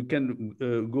 you can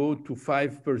go to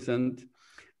 5%,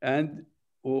 and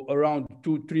around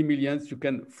 2-3 millions you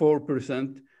can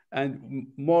 4%, and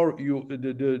more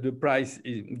the price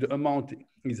is, the amount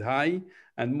is high,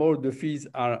 and more the fees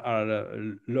are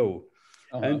low.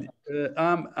 And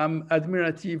I'm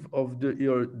admirative of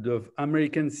the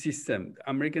American system. The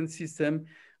American system,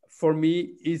 for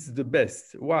me, is the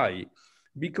best. Why?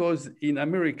 Because in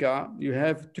America, you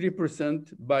have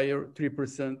 3% buyer,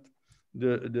 3%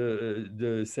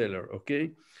 the seller,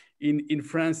 okay? In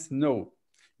France, no.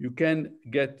 You can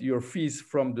get your fees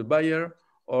from the buyer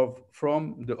or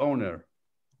from the owner.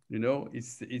 You know,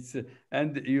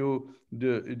 and you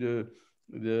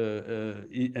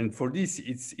and for this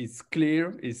it's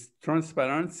clear, it's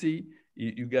transparency.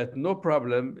 You get no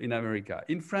problem in America.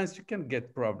 In France, you can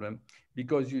get problem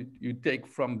because you take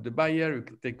from the buyer, you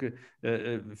can take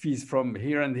fees from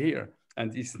here and here,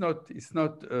 and it's not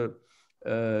a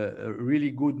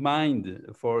really good mind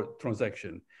for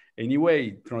transaction.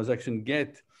 Anyway, transaction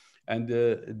get, and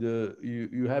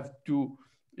you have to.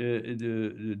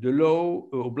 The law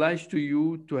obliges to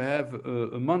you to have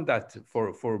a mandate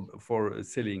for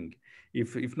selling.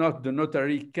 If not, the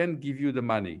notary can give you the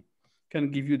money, can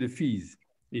give you the fees.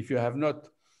 If you have not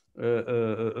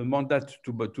a mandate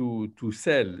to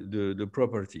sell the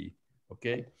property,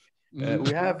 okay.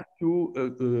 We have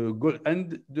to go,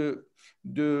 and the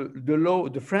law,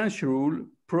 the French rule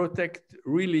protect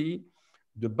really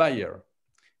the buyer,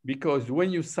 because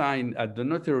when you sign at the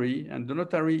notary, and the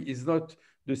notary is not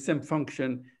the same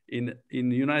function in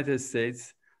the United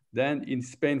States than in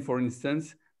Spain, for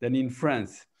instance, than in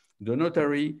France. The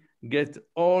notary get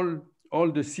all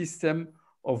the system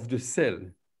of the sale,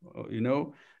 you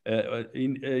know.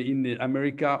 In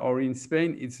America or in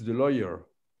Spain, it's the lawyer,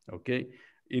 okay?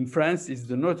 In France, it's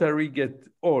the notary get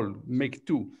all, make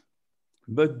two.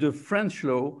 But the French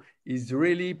law is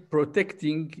really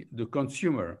protecting the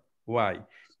consumer. Why?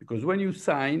 Because when you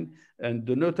sign, and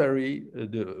the notary,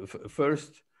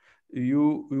 first,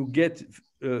 you get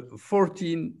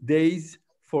 14 days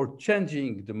for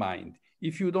changing the mind.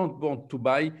 If you don't want to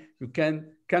buy, you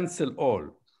can cancel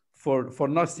all for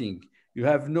nothing. You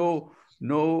have no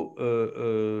 €1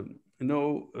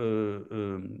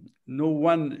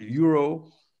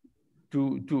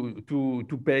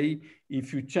 to pay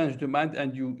if you change the mind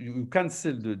and you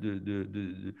cancel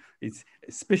it's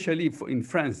especially in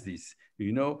France, this,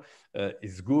 you know,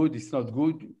 it's good, it's not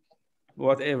good,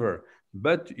 whatever,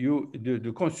 but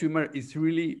the consumer is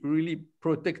really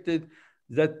protected,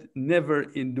 that never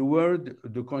in the world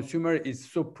the consumer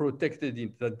is so protected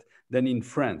than in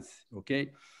France,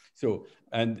 okay? So,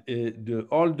 and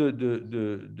all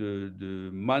the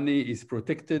money is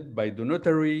protected by the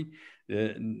notary.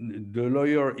 The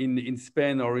lawyer in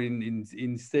Spain or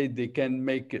in state, they can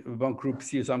make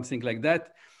bankruptcy or something like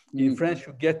that. In France,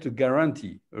 you get a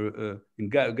guarantee, a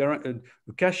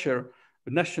cashier, a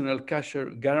national cashier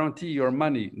guarantee your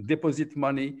money, deposit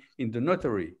money in the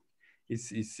notary.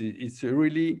 It's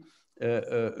really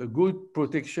a good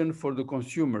protection for the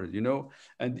consumer, you know,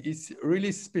 and it's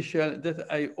really special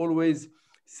that I always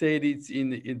said it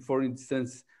in for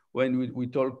instance, when we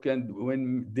talk and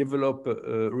when develop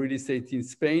real estate in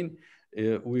Spain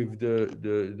with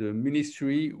the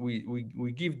ministry,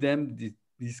 we give them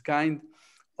this kind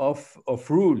of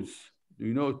rules,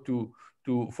 you know,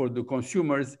 for the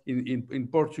consumers. In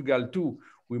Portugal too,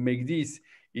 we make this.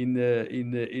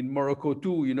 In Morocco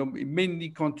too, you know, in many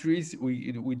countries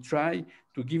we try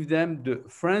to give them the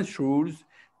French rules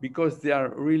because they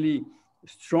are really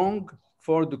strong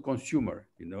for the consumer,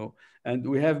 you know, and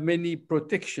we have many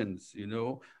protections, you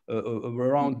know,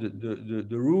 around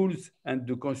the rules, and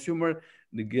the consumer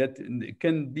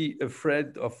can be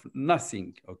afraid of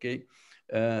nothing, okay?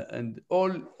 And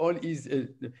all is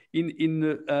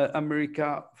in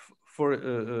America.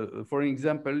 For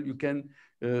example, you can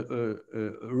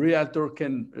realtor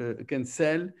can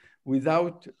sell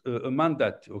without a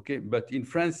mandate, okay? But in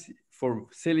France, for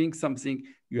selling something,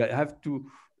 you have to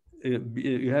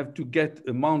get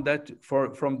a mandate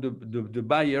from the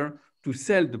buyer to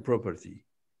sell the property.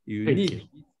 You need,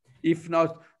 if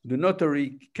not, the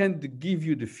notary can't give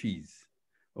you the fees,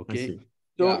 okay?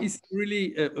 So it's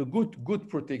really a good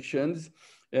protections,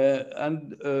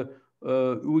 and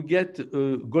we get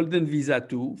golden visa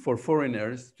too for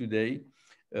foreigners today.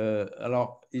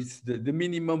 It's the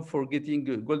minimum for getting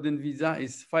a golden visa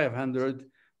is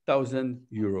 500,000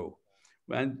 euro.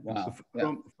 And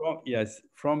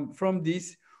from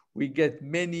this, we get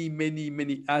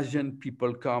many Asian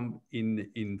people come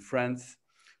in France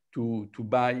to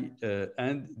buy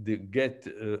and they get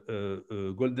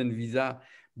a golden visa,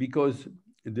 because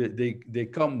they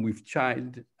come with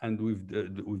child and with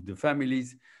the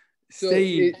families. So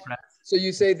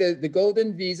you say that the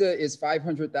golden visa is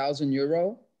 500,000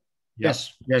 euro?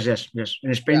 Yes.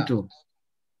 In Spain too.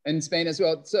 In Spain as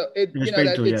well. So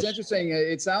it's interesting.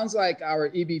 It sounds like our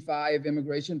EB-5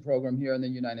 immigration program here in the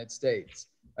United States,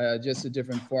 just a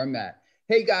different format.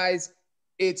 Hey guys,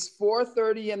 it's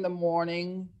 4:30 in the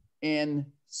morning in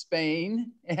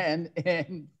Spain and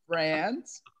in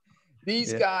France.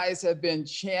 These guys have been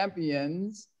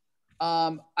champions.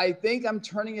 I think I'm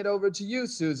turning it over to you,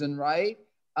 Susan, right?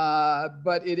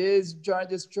 But it is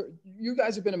just, you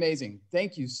guys have been amazing.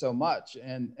 Thank you so much.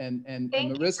 And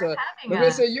Marissa,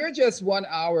 you're just 1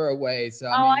 hour away. So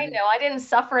I know, I didn't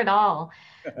suffer at all.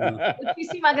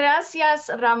 Muchísimas gracias,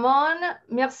 Ramon.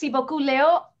 Merci beaucoup,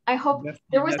 Leo. I hope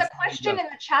there was a question in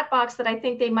the chat box that I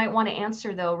think they might want to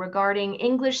answer though, regarding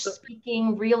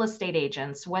English-speaking real estate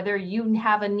agents, whether you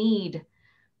have a need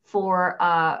for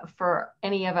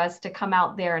any of us to come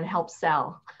out there and help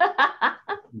sell.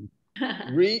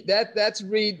 That's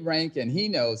Reed Rankin. He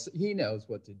knows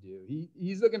what to do.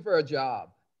 He's looking for a job.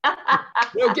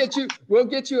 We'll get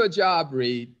you a job,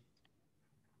 Reed.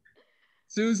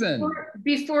 Susan.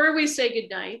 Before we say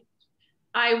goodnight,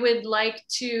 I would like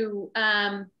to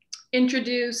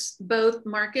introduce both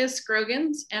Marcus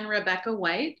Grogans and Rebecca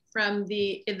White from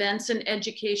the Events and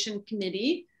Education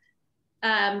Committee.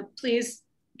 Please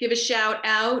give a shout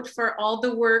out for all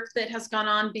the work that has gone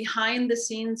on behind the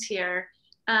scenes here.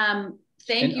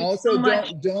 Thank you so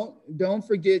much. Don't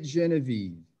forget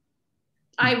Genevieve.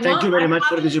 Thank you very much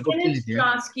for this opportunity.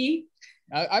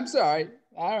 I'm sorry.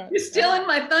 All right. You're still in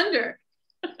my thunder.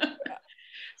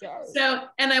 So,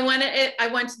 and I want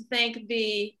to thank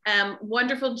the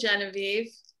wonderful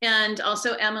Genevieve and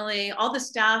also Emily, all the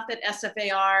staff at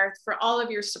SFAR for all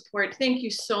of your support. Thank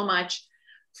you so much.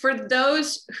 For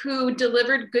those who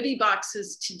delivered goodie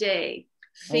boxes today,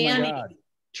 Fanny,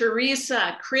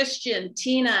 Teresa, Christian,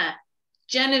 Tina,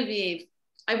 Genevieve,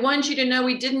 I want you to know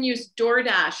we didn't use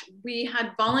DoorDash. We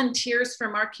had volunteers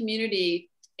from our community.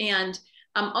 And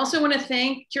also want to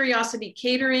thank Curiosity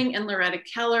Catering and Loretta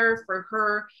Keller for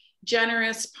her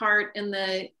generous part in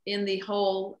the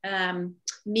whole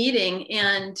meeting.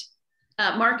 And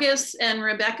Marcus and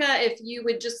Rebecca, if you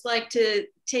would just like to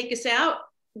take us out,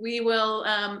 we will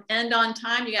end on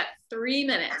time. You got 3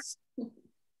 minutes.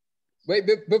 Wait,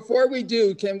 before we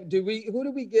do, who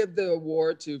do we give the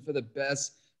award to for the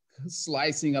best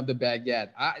slicing of the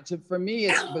baguette? For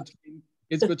me,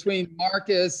 it's between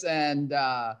Marcus and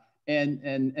Damon.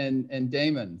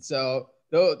 So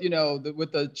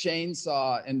with the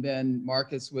chainsaw, and then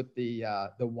Marcus with the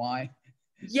wine.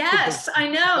 Yes, I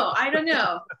know. I don't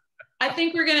know. I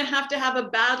think we're going to have a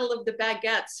battle of the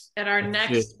baguettes at our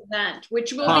next event,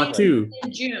 which will be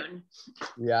in June.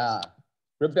 Yeah.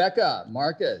 Rebecca,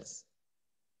 Marcus.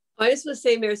 I just want to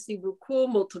say merci beaucoup,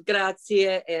 molto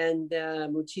grazie, and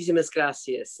muchísimas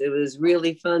gracias. It was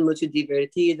really fun, mucho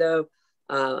divertido.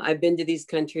 I've been to these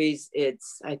countries.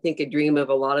 It's, I think, a dream of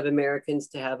a lot of Americans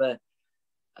to have a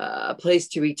place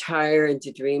to retire and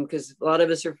to dream, because a lot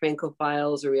of us are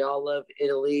Francophiles, or we all love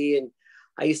Italy, and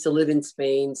I used to live in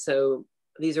Spain. So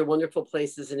these are wonderful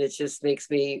places, and it just makes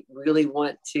me really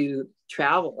want to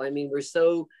travel. I mean, we're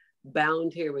so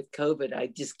bound here with COVID. I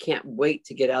just can't wait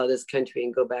to get out of this country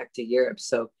and go back to Europe.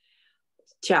 So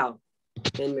ciao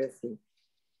and merci.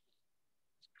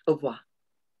 Au revoir.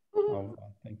 Oh,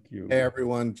 thank you. Hey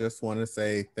everyone, just want to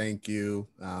say thank you.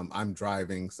 I'm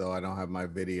driving, so I don't have my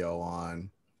video on.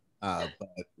 but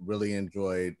really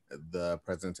enjoyed the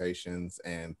presentations,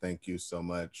 and thank you so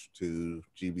much to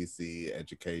GBC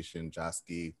Education,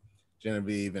 Joski,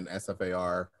 Genevieve, and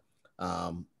SFAR.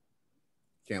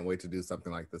 Can't wait to do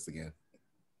something like this again.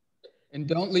 And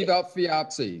don't leave out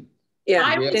FIAPSI.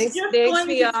 Yeah, thanks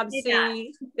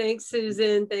FIAPSI. Thanks,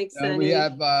 Susan. Thanks, Sunny. We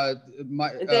have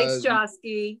thanks,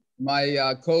 Joski.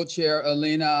 My co-chair,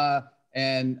 Alina,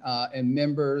 and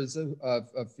members of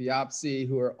FIAPSI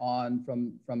who are on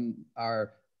from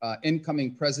our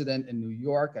incoming president in New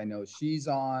York. I know she's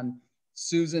on.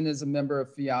 Susan is a member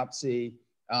of FIAPSI.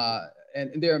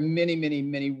 And there are many, many,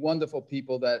 many wonderful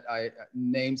people that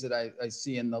names that I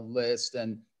see in the list,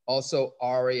 and also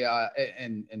Aria,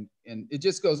 and it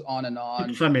just goes on and on.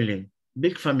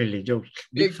 Big family, Joe.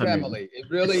 Big family. It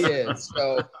really is.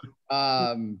 So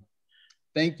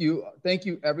thank you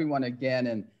everyone again,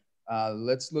 and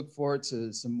let's look forward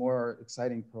to some more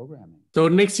exciting programming. So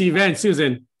next event,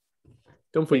 Susan,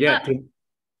 don't forget.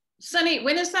 Sunny,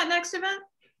 when is that next event?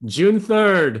 June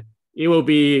 3rd. It will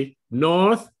be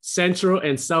North, Central,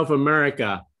 and South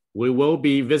America. We will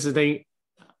be visiting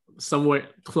somewhere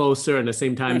closer in the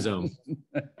same time zone.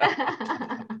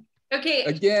 Okay.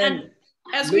 Again,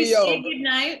 as we say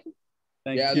goodnight.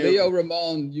 Thank you. Leo,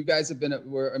 Ramon, you guys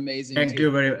were amazing. Thank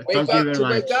you very much.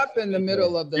 Wake up in the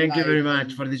middle of the night. Thank you very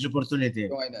much for this opportunity.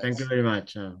 Thank you very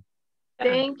much.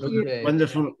 Thank you. Okay.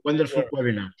 Wonderful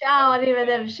webinar. Ciao,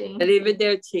 arrivederci.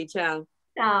 Arrivederci, ciao.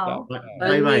 Ciao.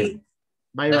 Bye-bye.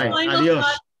 Bye-bye. Adios.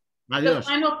 The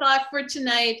final thought for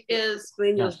tonight is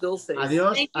adiós,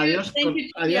 adiós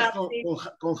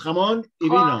con jamón y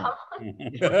vino.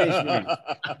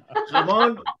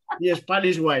 Jamón y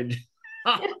Spanish wine.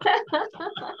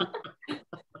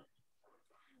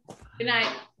 Good night.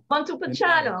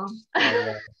 Montepulciano.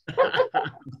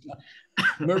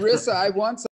 Marissa, I want